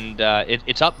 And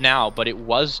it's up now, but it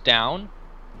was down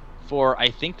for, I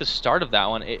think, the start of that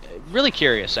one. Really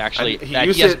curious, actually, he that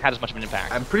he hasn't had as much of an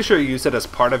impact. I'm pretty sure he used it as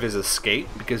part of his escape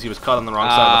because he was caught on the wrong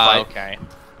side of the fight.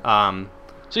 Okay.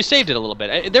 So he saved it a little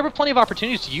bit. There were plenty of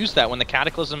opportunities to use that when the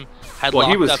Cataclysm had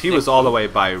locked up. He was all the way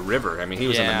by river. I mean, he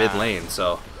was in the mid lane,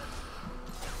 so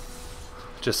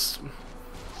just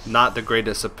not the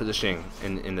greatest of positioning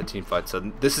in the team fight.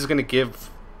 So this is going to give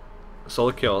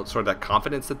Solo Kill sort of that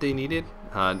confidence that they needed.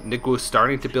 NiKWU's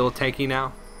starting to build tanky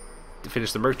now to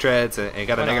finish the Merc Treads and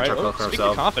got a negative truck for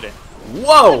himself. Confident.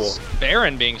 Whoa!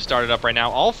 Baron being started up right now.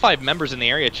 All 5 members in the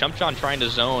area. Chumpjon trying to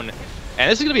zone.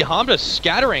 And this is going to be Hamda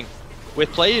scattering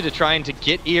with play to trying to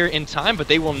get ear in time, but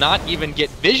they will not even get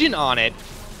vision on it.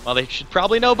 Well, they should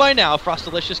probably know by now.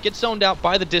 Frostalicious gets zoned out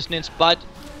by the distance, but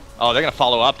oh, they're going to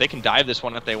follow up. They can dive this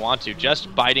one if they want to.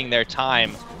 Just biding their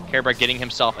time. Carebear getting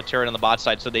himself a turret on the bot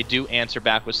side, so they do answer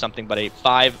back with something but a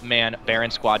 5-man Baron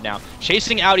squad now.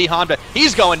 Chasing out Honda.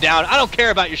 He's going down. I don't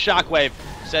care about your shockwave,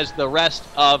 says the rest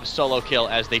of Solo Kill,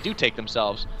 as they do take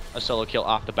themselves a solo kill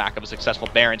off the back of a successful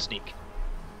Baron sneak.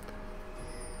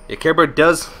 Yeah, Carebear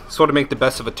does sort of make the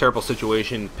best of a terrible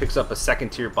situation, picks up a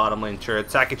second-tier bottom lane turret.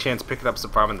 Saki-chan's picking up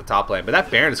some farm in the top lane, but that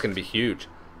Baron is going to be huge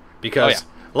because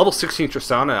level 16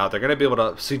 Tristana out, they're going to be able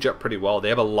to siege up pretty well. They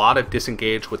have a lot of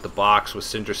disengage with the box, with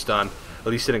Syndra stun, at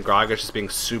least in Gragas just being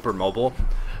super mobile.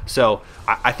 So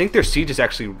I think their siege is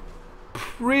actually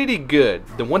pretty good.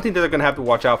 The one thing that they're going to have to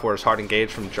watch out for is hard engage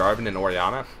from Jarvan and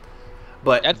Orianna.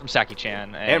 And from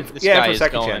Saki-chan.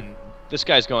 This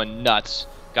guy's going nuts.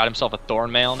 Got himself a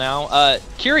Thornmail now.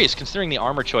 Curious, considering the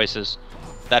armor choices,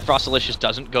 that Frostalicious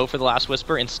doesn't go for the Last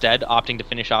Whisper, instead opting to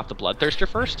finish off the Bloodthirster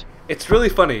first. It's really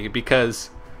funny because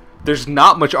there's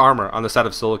not much armor on the side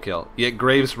of Solo Kill, yet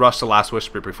Graves rushed the Last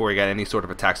Whisper before he got any sort of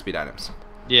attack speed items.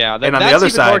 Yeah, and on the other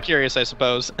side, more curious, I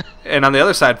suppose. And on the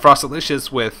other side,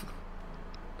 Frostalicious with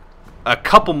a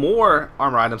couple more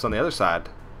armor items on the other side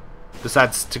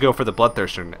decides to go for the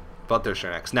Bloodthirster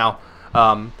next. Now,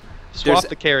 swap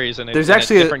the carries and a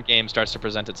different game starts to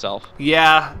present itself.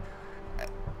 Yeah,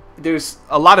 there's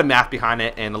a lot of math behind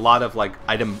it and a lot of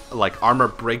armor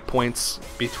breakpoints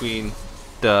between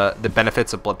the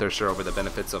benefits of Bloodthirster over the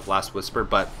benefits of Last Whisper,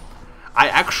 but I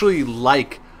actually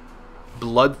like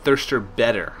Bloodthirster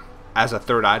better as a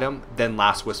third item than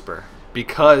Last Whisper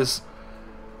because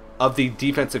of the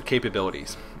defensive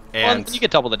capabilities. And you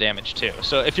get double the damage too.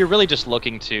 So if you're really just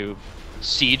looking to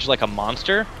siege like a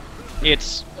monster,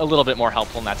 it's a little bit more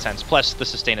helpful in that sense. Plus, the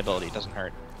sustainability doesn't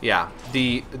hurt. Yeah,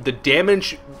 the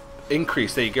damage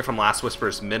increase that you get from Last Whisper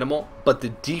is minimal, but the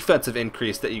defensive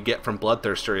increase that you get from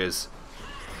Bloodthirster is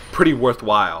pretty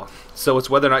worthwhile. So it's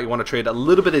whether or not you want to trade a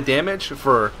little bit of damage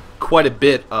for quite a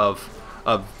bit of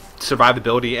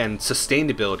survivability and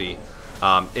sustainability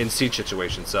in siege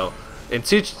situations. So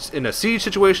in a siege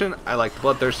situation, I like the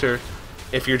Bloodthirster.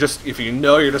 If you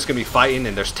know you're just gonna be fighting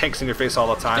and there's tanks in your face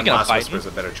all the time, Last Whisper is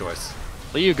a better choice.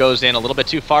 Liu goes in a little bit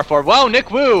too far forward. Whoa,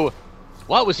 NiKWU!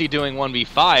 What was he doing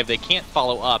 1v5? They can't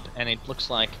follow up, and it looks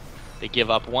like they give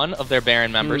up one of their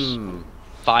Baron members.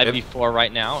 5v4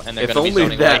 right now, and they're going to be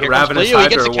zoning away. Here comes Liu. He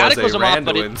gets a Cataclysm off,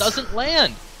 but it doesn't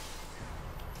land.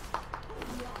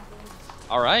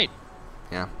 All right.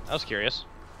 Yeah. That was curious.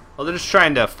 Well, they're just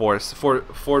trying to force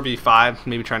 4v5,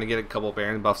 maybe trying to get a couple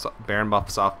Baron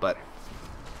buffs off, but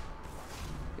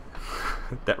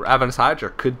that Ravenous Hydra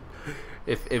could,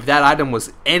 if that item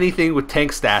was anything with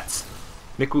tank stats,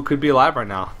 NiKWU could be alive right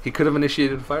now. He could have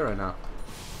initiated a fight right now.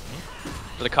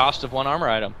 For the cost of one armor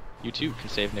item, you too can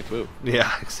save NiKWU.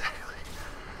 Yeah, exactly.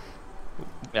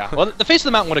 Yeah, well, the Face of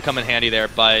the Mountain would have come in handy there,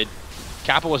 but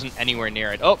Kappa wasn't anywhere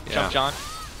near it. Oh, Chumpjon.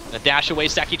 A dash away,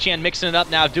 Saki-chan mixing it up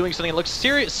now, doing something that looks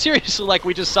seriously like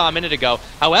we just saw a minute ago.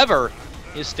 However,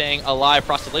 is staying alive.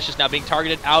 Frostalicious now being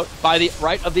targeted out by the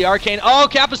right of the Arcane. Oh,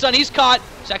 Kappa-san, he's caught.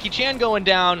 Saki-chan going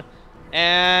down.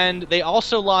 And they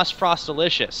also lost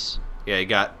Frostalicious. Yeah, he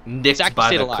got nicked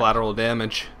by the collateral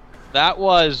damage. That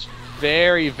was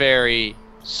very, very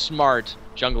smart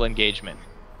jungle engagement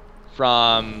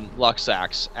from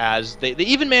Luxax, as they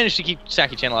even managed to keep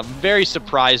Saki-chan alive. I'm very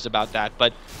surprised about that,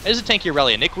 but it is a tanky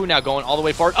Aurelia. NiKWU now going all the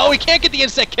way forward. Oh, he can't get the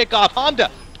insect kickoff. Honda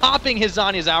popping his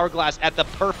Zanya's Hourglass at the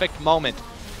perfect moment.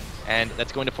 And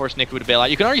that's going to force NiKWU to bail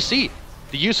out. You can already see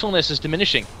the usefulness is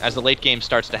diminishing as the late game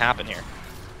starts to happen here.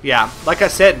 Yeah, like I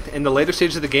said, in the later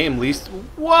stages of the game, least...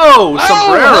 Whoa!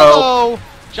 Sombrero! Oh,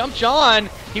 Chumpjon!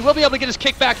 He will be able to get his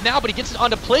kickback now, but he gets it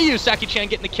onto Playu. Saki-chan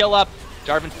getting the kill up.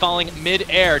 Jarvan falling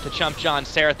mid-air to Chumpjon.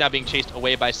 Seraph now being chased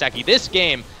away by Saki. This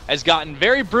game has gotten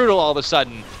very brutal all of a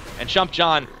sudden. And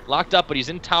Chumpjon locked up, but he's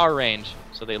in tower range,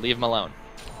 so they leave him alone.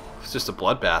 It's just a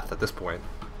bloodbath at this point.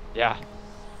 Yeah.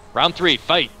 Round 3,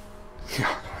 fight.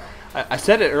 I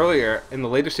said it earlier, in the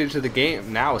later stages of the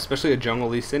game now, especially a jungle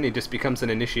Lee Sin, he just becomes an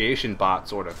initiation bot,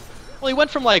 sort of. Well, he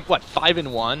went from, like, what,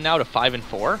 5-1 now to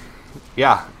 5-4?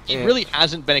 Yeah. He really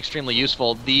hasn't been extremely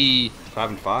useful.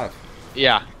 5-5.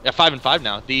 Yeah, 5-5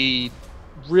 now. The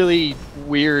really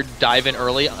weird dive in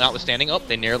early, notwithstanding. Oh,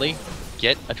 they nearly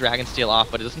get a Dragon Steel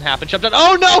off, but it doesn't happen. Jumped on.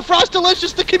 Oh no, Frost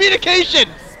Delicious, the communication!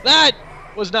 That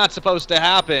was not supposed to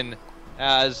happen,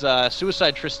 as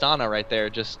Suicide Tristana right there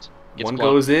just gets one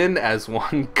blown. Goes in as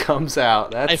one comes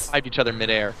out. That's high-fived each other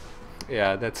midair.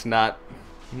 Yeah, that's not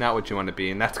what you want to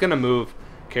be, and that's gonna move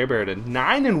Care Bear to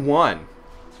 9-1.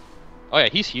 Oh yeah,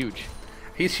 he's huge.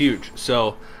 He's huge.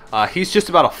 So he's just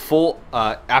about a full.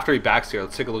 After he backs here,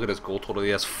 let's take a look at his gold total. He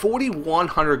has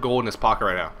 4,100 gold in his pocket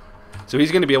right now. So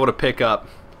he's going to be able to pick up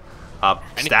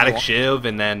Static Shiv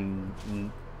and then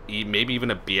maybe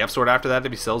even a BF sword after that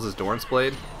if he sells his Doran's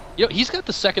Blade. Yo, he's got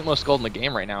the second most gold in the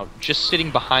game right now, just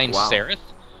sitting behind Sereth,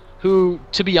 who,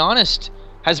 to be honest,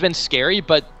 has been scary,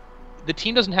 but the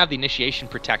team doesn't have the initiation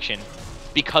protection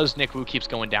because Nick Wu keeps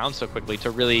going down so quickly to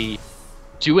really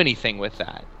do anything with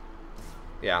that.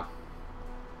 Yeah.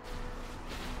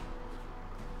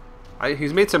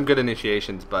 He's made some good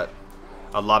initiations, but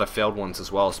a lot of failed ones as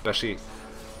well, especially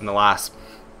in the last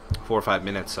 4 or 5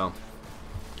 minutes. So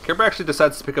Kerber actually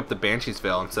decides to pick up the Banshee's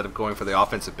Veil instead of going for the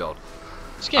offensive build.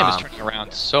 This game is turning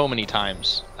around so many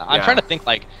times. I'm trying to think,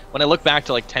 like, when I look back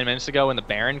to like 10 minutes ago when the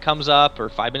Baron comes up, or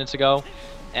 5 minutes ago,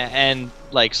 and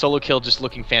like solo kill just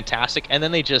looking fantastic, and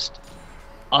then they just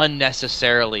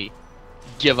unnecessarily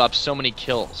give up so many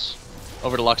kills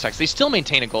over to Luxax. They still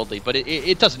maintain a gold lead, but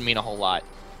it doesn't mean a whole lot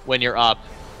when you're up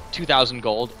 2,000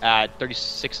 gold at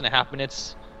 36.5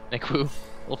 minutes. Nick Wu, a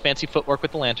little fancy footwork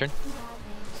with the lantern.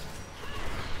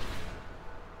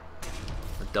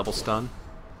 A double stun.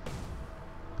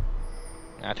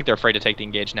 I think they're afraid to take the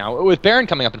engage now. With Baron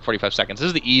coming up in 45 seconds, this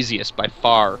is the easiest by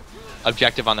far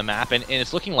objective on the map, and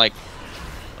it's looking like,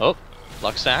 oh,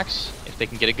 Luxax, if they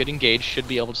can get a good engage, should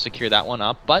be able to secure that one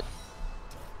up, but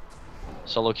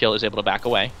solo kill is able to back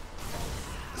away.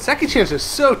 Saki Chance is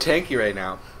so tanky right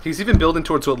now. He's even building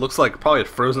towards what looks like probably a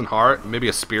Frozen Heart, maybe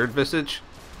a Spirit Visage.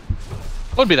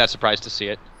 Wouldn't be that surprised to see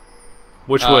it.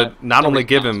 Which would not only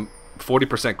give him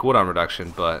 40% cooldown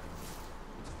reduction, but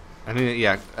I mean,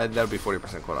 yeah, that would be 40%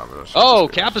 cooldown reduction. Oh,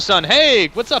 Capasun, hey,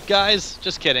 what's up, guys?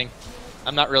 Just kidding.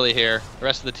 I'm not really here. The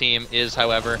rest of the team is,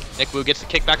 however. Nick Wu gets the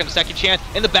kick back onto Seki Chan.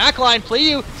 In the back line,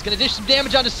 Pliyu is going to dish some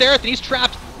damage onto Sereth, and he's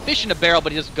trapped. Fish in a barrel,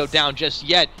 but he doesn't go down just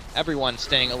yet. Everyone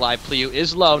staying alive. Pliyu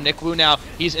is low. Nick Wu now,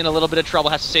 he's in a little bit of trouble.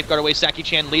 Has to safeguard away Saki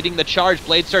Chan, leading the charge.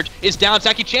 Blade Surge is down.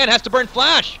 Saki Chan has to burn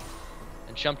Flash.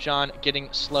 And Chump John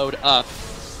getting slowed up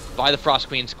by the Frost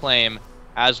Queen's claim,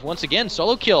 as once again,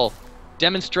 solo kill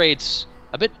demonstrates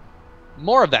a bit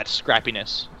more of that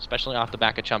scrappiness, especially off the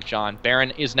back of Chump John.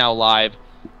 Baron is now live,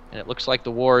 and it looks like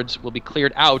the wards will be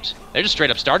cleared out. They're just straight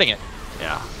up starting it.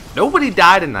 Yeah. Nobody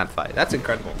died in that fight. That's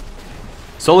incredible.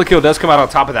 Solo kill does come out on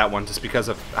top of that one just because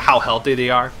of how healthy they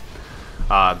are.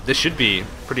 This should be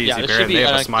pretty easy. This should be they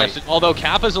have a smite. Although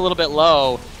Kappa's a little bit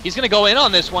low, he's going to go in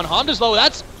on this one. Honda's low.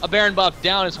 That's a Baron buff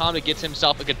down as Honda gets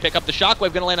himself a good pick up. The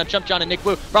Shockwave going to land on Chump John and Nick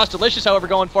Wu. Frost Delicious, however,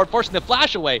 going forward, forcing the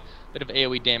flash away. Bit of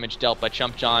AoE damage dealt by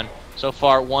Chump John. So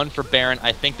far, one for Baron.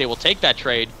 I think they will take that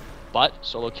trade, but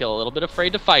solo kill a little bit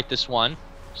afraid to fight this one.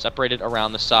 Separated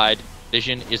around the side.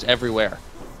 Vision is everywhere.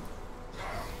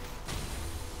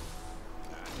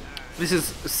 This is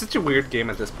such a weird game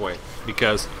at this point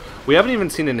because we haven't even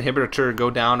seen an inhibitor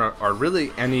go down or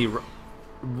really any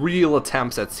real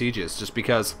attempts at sieges, just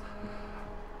because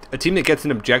a team that gets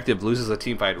an objective loses a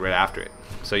team fight right after it.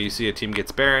 So you see a team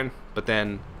gets Baron, but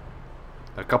then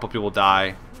a couple people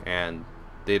die and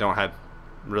they don't have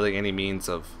really any means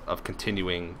of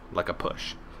continuing like a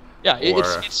push. Yeah,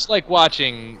 it's like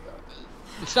watching.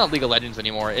 It's not League of Legends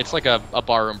anymore. It's like a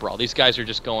barroom brawl. These guys are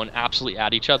just going absolutely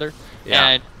at each other. Yeah.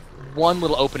 And one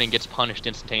little opening gets punished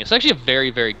instantaneously. It's actually a very,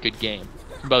 very good game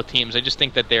from both teams. I just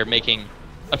think that they're making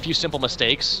a few simple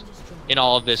mistakes in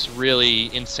all of this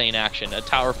really insane action. A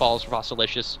tower falls for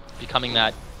Fossilicious, becoming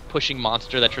that pushing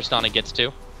monster that Tristana gets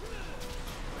to.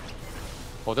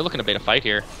 Oh, they're looking to bait a fight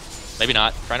here. Maybe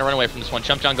not. Trying to run away from this one.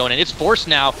 Chump John going in. It's forced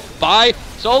now by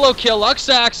solo kill.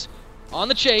 Luxax on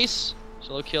the chase.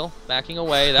 Solo kill, backing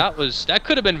away. That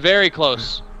could have been very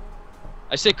close.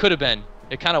 I say could have been.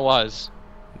 It kind of was.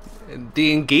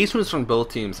 The engagements from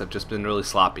both teams have just been really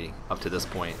sloppy up to this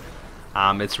point.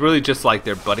 It's really just like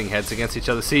they're butting heads against each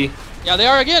other. See? Yeah, they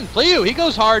are again. Pliyu, he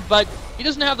goes hard, but he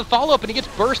doesn't have the follow-up, and he gets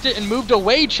bursted and moved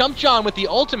away. Chump John with the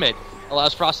ultimate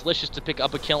allows Frostalicious to pick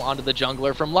up a kill onto the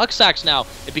jungler from Luxax now.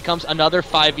 It becomes another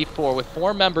 5v4 with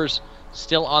 4 members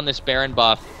still on this Baron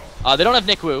buff. They don't have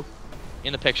Nick Wu,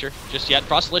 in the picture just yet.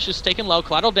 Frostalicious taken low.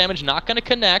 Collateral damage not going to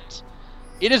connect.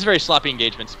 It is very sloppy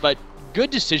engagements, but good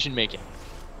decision making,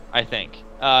 I think.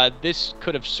 This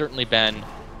could have certainly been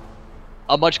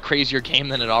a much crazier game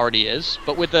than it already is,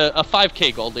 but with a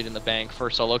 5k gold lead in the bank for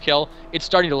solo kill, it's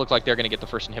starting to look like they're going to get the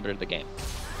first inhibitor of the game.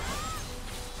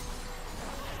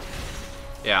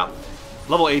 Yeah.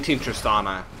 Level 18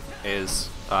 Tristana is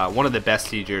one of the best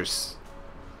siegers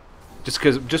just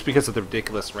because of the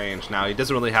ridiculous range. Now, he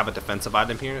doesn't really have a defensive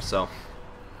item here, so...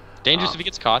 Dangerous if he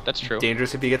gets caught, that's true.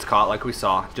 Dangerous if he gets caught, like we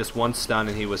saw. Just one stun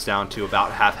and he was down to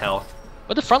about half health.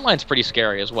 But the front line's pretty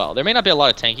scary as well. There may not be a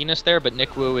lot of tankiness there, but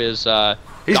Nikwu is...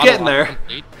 he's getting there.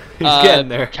 He's getting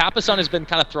there. Capason has been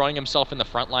kind of throwing himself in the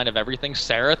front line of everything.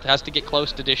 Sereth has to get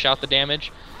close to dish out the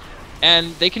damage.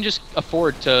 And they can just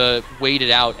afford to wait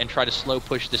it out and try to slow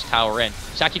push this tower in.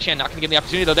 Saki-chan not going to get the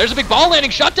opportunity, though. There's a big ball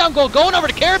landing. Shutdown goal going over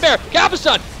to Care Bear.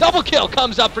 Capason, double kill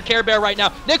comes up for Care Bear right now.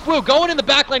 Nikwu going in the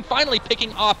back lane, finally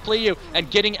picking off Pliyu and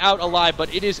getting out alive.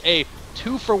 But it is a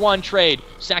 2-for-1 trade.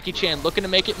 Saki-chan looking to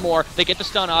make it more. They get the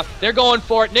stun off. They're going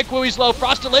for it. Nikwu, he's low.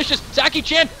 Frostalicious.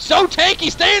 Saki-chan, so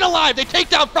tanky, staying alive. They take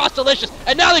down Frostalicious,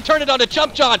 and now they turn it on to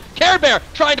Chump John. Care Bear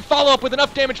trying to follow up with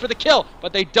enough damage for the kill,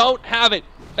 but they don't have it.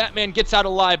 Batman gets out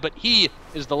alive, but he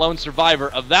is the lone survivor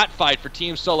of that fight for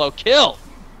Team Solo Kill.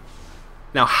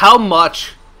 Now, how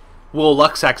much will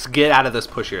Luxax get out of this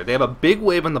push here? They have a big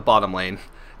wave in the bottom lane.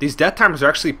 These death times are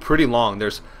actually pretty long.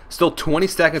 There's still 20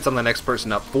 seconds on the next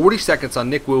person up, 40 seconds on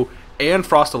Nikwu and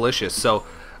Frostalicious. So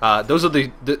those are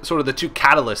the sort of the two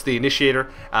catalysts, the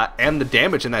initiator and the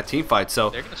damage in that team fight. So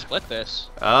they're gonna split this.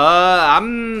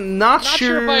 I'm not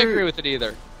sure if I agree with it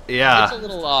either. Yeah, it's a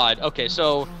little odd. Okay,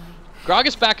 so Grog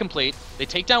is back complete. They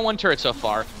take down one turret so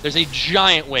far. There's a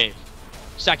giant wave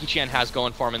Saki-chan has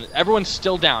going for him, and everyone's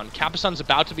still down. Capason's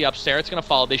about to be up. Sereth's going to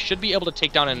follow. They should be able to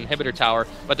take down an inhibitor tower,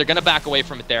 but they're going to back away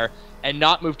from it there and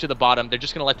not move to the bottom. They're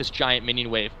just going to let this giant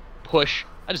minion wave push.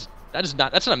 That's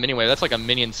not a minion wave. That's like a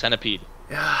minion centipede.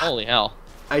 Yeah. Holy hell.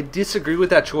 I disagree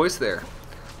with that choice there.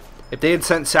 If they had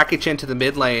sent Saki-chan to the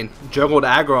mid lane, juggled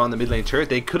aggro on the mid lane turret,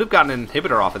 they could have gotten an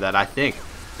inhibitor off of that, I think.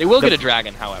 They will get a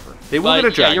dragon, however. They will get a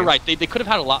dragon. Yeah, you're right. They could have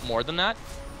had a lot more than that.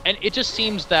 And it just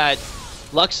seems that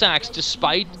Luxax,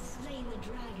 despite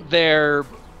their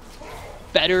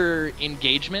better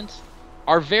engagement,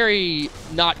 are very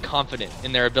not confident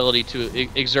in their ability to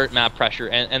exert map pressure,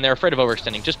 and they're afraid of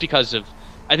overextending just because of,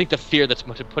 I think, the fear that's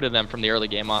put in them from the early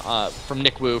game, from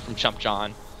Nikwu, from Chump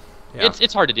John. Yeah.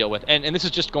 It's hard to deal with, and this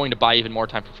is just going to buy even more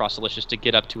time for Frostalicious to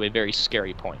get up to a very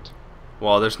scary point.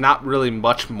 Well, there's not really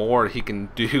much more he can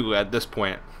do at this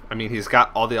point. I mean, he's got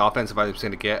all the offensive items he's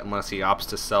going to get unless he opts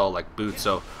to sell like boots,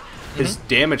 so his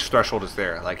damage threshold is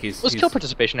there. Like his kill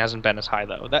participation hasn't been as high,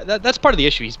 though. That's part of the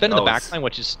issue. He's been in the backline,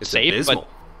 which is safe, abysmal. But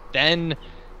then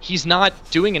he's not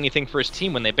doing anything for his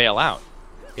team when they bail out.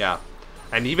 Yeah,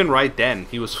 and even right then,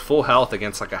 he was full health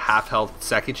against like a half-health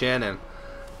Saki-chan, and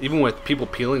even with people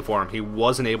peeling for him, he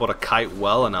wasn't able to kite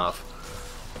well enough.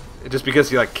 Just because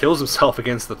he like kills himself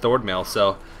against the Thord mail,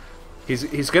 so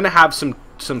he's gonna have some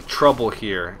trouble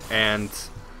here, and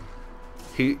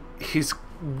he's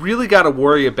really got to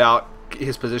worry about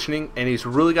his positioning, and he's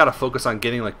really got to focus on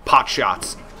getting like pot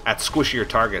shots at squishier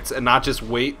targets, and not just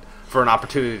wait for an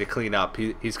opportunity to clean up.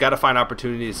 He's got to find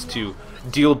opportunities to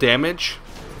deal damage,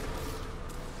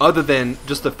 other than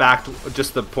just the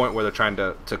point where they're trying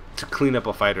to clean up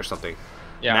a fight or something.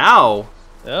 Yeah. Now.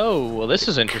 Oh, well, this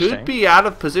is interesting. Could be out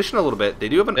of position a little bit. They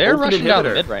do have an open rushing inhibitor. Down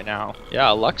the mid right now. Yeah,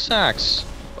 Luxax.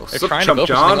 They're trying Chump to go for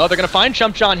John. something. Oh, they're going to find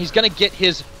Chump John. He's going to get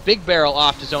his big barrel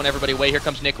off to zone everybody away. Here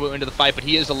comes Nikwu into the fight, but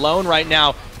he is alone right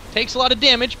now. Takes a lot of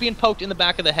damage, being poked in the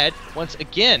back of the head. Once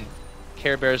again,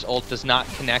 Care Bear's ult does not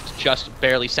connect, just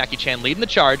barely. Saki-chan leading the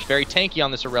charge. Very tanky on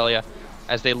this Aurelia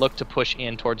as they look to push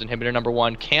in towards inhibitor number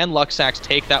 1. Can Luxax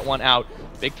take that one out?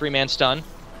 Big 3-man stun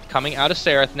coming out of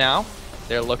Sereth now.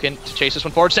 They're looking to chase this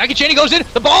one forward. Saki-chan goes in.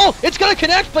 The ball, it's going to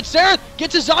connect, but Sereth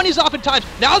gets his zonies off in time.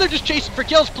 Now they're just chasing for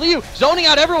kills. Pliyu zoning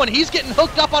out everyone. He's getting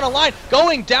hooked up on a line,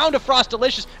 going down to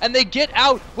Frostalicious, and they get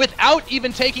out without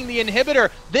even taking the inhibitor.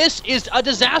 This is a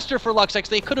disaster for Luxax.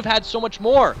 They could have had so much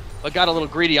more, but got a little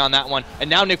greedy on that one. And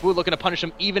now Nikwu looking to punish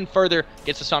him even further.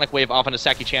 Gets the Sonic Wave off onto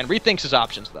Saki-chan. Rethinks his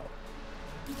options, though.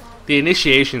 The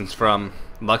initiations from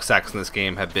Luxax in this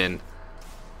game have been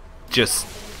just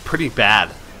pretty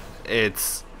bad. They're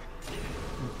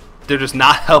just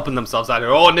not helping themselves out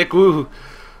here. Oh, Nikwu!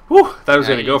 Whew, thought I was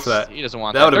going to go for that. He doesn't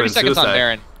want that. 30 seconds suicide.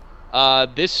 on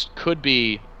Baron. This could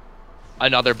be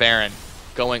another Baron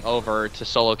going over to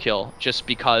solo kill, just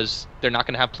because they're not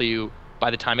going to have Pliyu by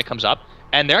the time it comes up.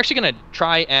 And they're actually going to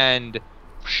try and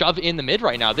shove in the mid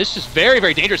right now. This is very,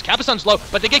 very dangerous. Capasun's low,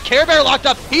 but they get Care Bear locked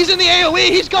up. He's in the AoE.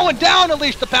 He's going down.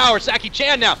 Unleash the power. Saki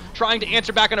Chan now trying to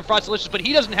answer back on Frostalicious, but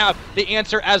he doesn't have the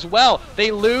answer as well.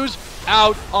 They lose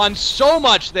out on so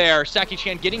much there. Saki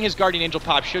Chan getting his Guardian Angel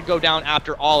pop should go down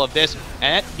after all of this,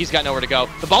 and he's got nowhere to go.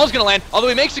 The ball's going to land, although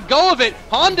he makes a go of it.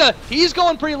 Honda, he's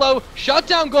going pretty low.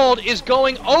 Shutdown Gold is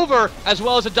going over, as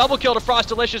well as a double kill to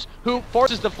Frostalicious, who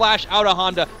forces the flash out of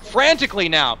Honda frantically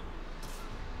now.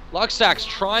 Luxax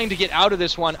trying to get out of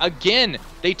this one. Again,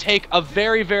 they take a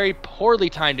very, very poorly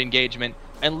timed engagement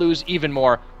and lose even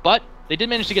more, but they did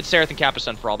manage to get Sereth and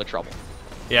Capasun for all the trouble.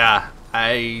 Yeah.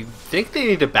 I think they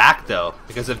need to back though,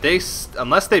 because if they,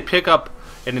 unless they pick up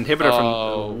an inhibitor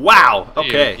from, wow,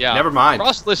 okay, yeah. Never mind.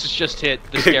 Frostalicious just hit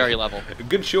the scary level.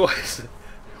 Good choice.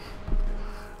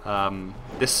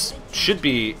 This should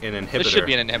be an inhibitor. This should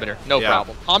be an inhibitor, no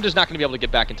problem. Hamda's not going to be able to get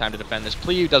back in time to defend this.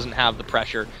 Pliu doesn't have the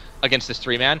pressure against this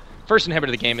 3-man. First inhibitor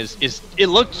of the game is it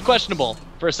looks questionable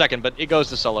for a second, but it goes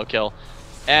to solo kill,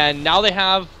 and now they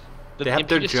have their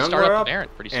jungler up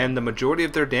and the majority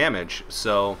of their damage,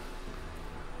 so.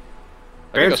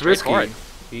 Baron's risky.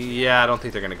 Yeah, I don't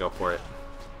think they're going to go for it.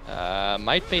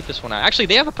 Might bait this one out. Actually,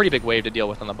 they have a pretty big wave to deal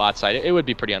with on the bot side. It would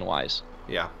be pretty unwise.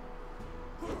 Yeah.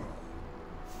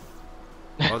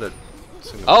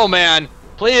 Oh, man.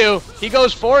 Pliu, he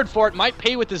goes forward for it. Might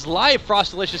pay with his life.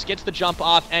 Frostalicious gets the jump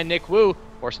off, and Nick Wu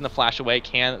forcing the flash away.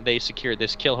 Can they secure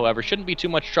this kill, however? Shouldn't be too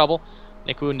much trouble.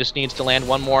 Nick Wu just needs to land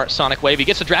one more Sonic Wave. He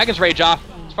gets the Dragon's Rage off.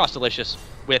 It's Frostalicious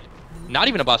with not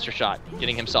even a buster shot,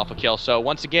 getting himself a kill. So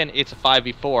once again, it's a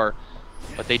 5v4,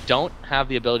 but they don't have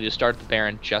the ability to start the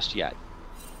Baron just yet.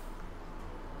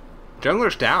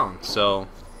 Jungler's down, so.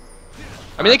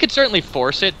 I mean, they could certainly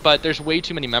force it, but there's way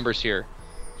too many members here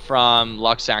from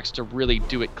Luxax to really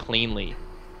do it cleanly.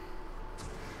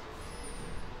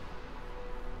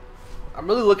 I'm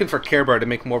really looking for Care Bear to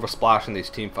make more of a splash in these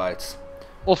team fights.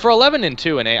 Well, for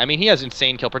 11-2 and 8, I mean, he has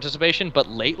insane kill participation, but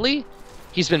lately,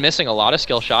 he's been missing a lot of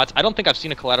skill shots. I don't think I've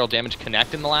seen a collateral damage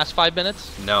connect in the last 5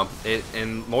 minutes. No,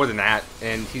 and more than that.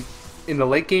 And in the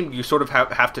late game, you sort of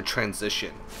have to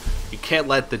transition. You can't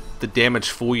let the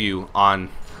damage fool you on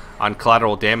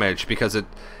collateral damage, because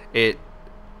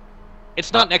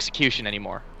it's not an execution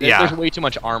anymore. There's way too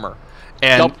much armor.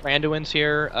 And Randuin's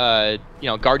here, you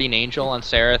know, Guardian Angel on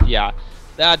Sereth. Yeah,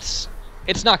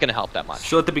 it's not going to help that much.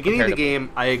 So at the beginning of the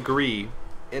game, I agree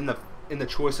in the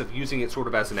choice of using it sort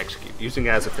of as an execute, using it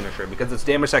as a finisher, because it's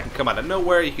damage that can come out of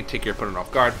nowhere. You can take your opponent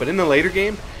off guard, but in the later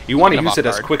game, you want to use it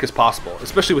as quick as possible,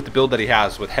 especially with the build that he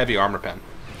has with heavy armor pen.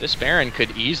 This Baron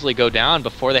could easily go down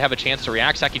before they have a chance to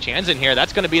react. Saki Chan's in here.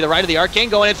 That's going to be the right of the Arcane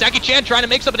going in. Saki Chan trying to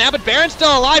make something happen. Baron's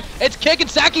still alive. It's kicking.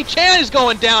 Saki Chan is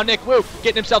going down. Nick Wu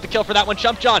getting himself the kill for that one.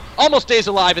 Chump John almost stays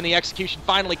alive, and the execution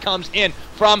finally comes in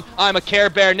from I'm a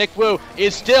Care Bear. Nick Wu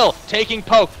is still taking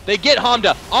poke. They get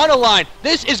Hamda on a line.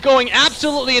 This is going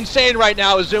absolutely insane right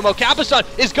now, Azumo. Capasun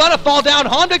is going to fall down.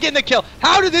 Hamda getting the kill.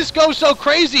 How did this go so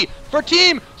crazy? For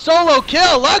team solo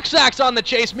kill, Luxax on the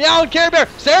chase. Meow and Care Bear.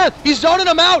 Sereth, he's zoning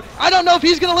him out. I don't know if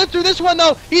he's going to live through this one,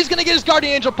 though. He's going to get his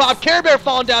Guardian Angel pop. Care Bear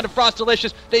falling down to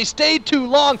Frostalicious. They stayed too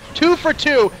long. 2 for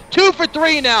 2. 2 for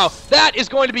 3 now. That is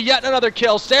going to be yet another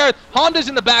kill. Sereth, Honda's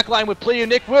in the back line with Pliu.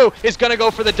 Nick Wu is going to go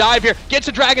for the dive here. Gets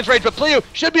a Dragon's Rage, but Pliu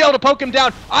should be able to poke him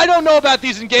down. I don't know about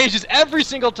these engages. Every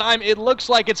single time, it looks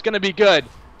like it's going to be good.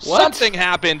 What? Something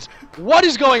happens. What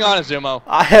is going on, Azumo?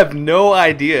 I have no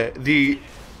idea.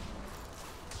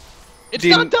 It's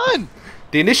not done.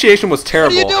 The initiation was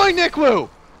terrible. What are you doing, Nick Wu?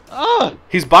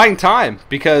 He's buying time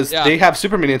because they have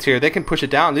super minions here. They can push it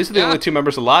down. These are the only 2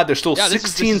 members alive. There's still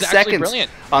 16 seconds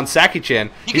on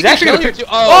Saki-chan. He's actually going to pick...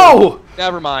 Oh!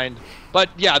 Never mind. But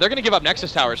yeah, they're going to give up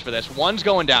Nexus Towers for this. One's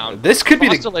going down. This could be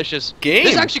the game.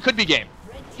 This actually could be game.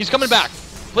 He's coming back.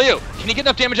 Pliu, can he get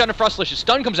enough damage onto Frostalicious?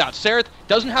 Stun comes out. Sereth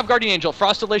doesn't have Guardian Angel.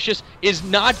 Frostalicious is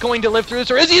not going to live through this,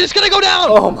 or is he just going to go down?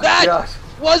 Oh my gosh.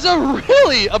 Was a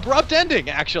really abrupt ending,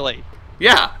 actually.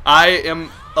 Yeah, I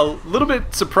am a little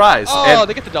bit surprised. Oh,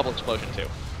 they get the double explosion, too.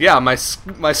 Yeah, my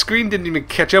screen didn't even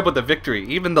catch up with the victory.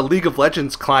 Even the League of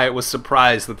Legends client was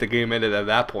surprised that the game ended at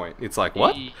that point. It's like,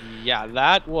 what? Yeah,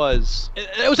 that was...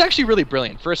 It was actually really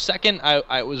brilliant. For a second,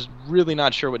 I was really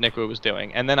not sure what Nick Wu was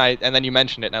doing. And then you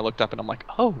mentioned it, and I looked up, and I'm like,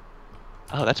 oh,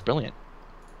 that's brilliant.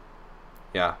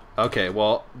 Yeah, okay,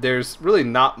 well, there's really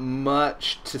not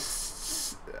much to...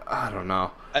 I don't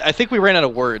know. I think we ran out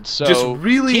of words. So just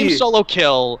really... Team solo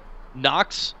kill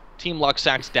knocks Team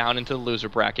Luxax down into the loser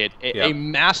bracket. A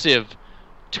massive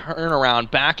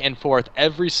turnaround back and forth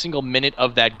every single minute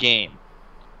of that game.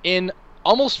 In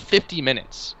almost 50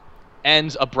 minutes.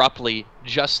 Ends abruptly,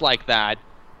 just like that.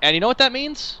 And you know what that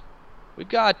means? We've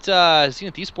got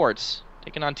Zenith Esports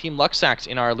taking on Team Luxax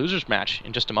in our losers match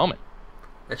in just a moment.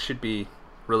 That should be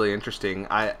really interesting.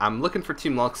 I'm looking for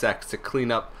Team Luxax to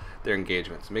clean up their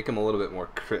engagements, make them a little bit more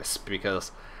crisp,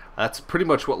 because that's pretty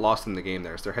much what lost them the game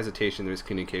there. Is their hesitation, their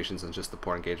communications, and just the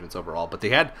poor engagements overall. But they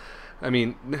had, I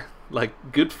mean,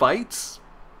 like, good fights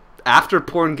after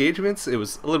poor engagements. It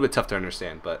was a little bit tough to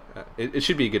understand, but it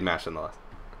should be a good match nonetheless.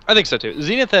 I think so too.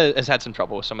 Zenith has had some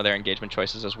trouble with some of their engagement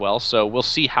choices as well, so we'll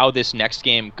see how this next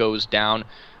game goes down.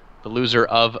 The loser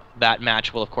of that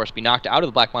match will, of course, be knocked out of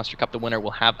the Black Monster Cup. The winner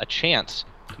will have a chance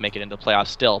to make it into the playoffs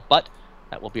still, but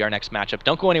that will be our next matchup.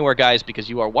 Don't go anywhere, guys, because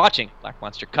you are watching Black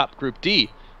Monster Cup Group D.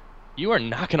 You are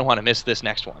not going to want to miss this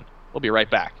next one. We'll be right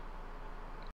back.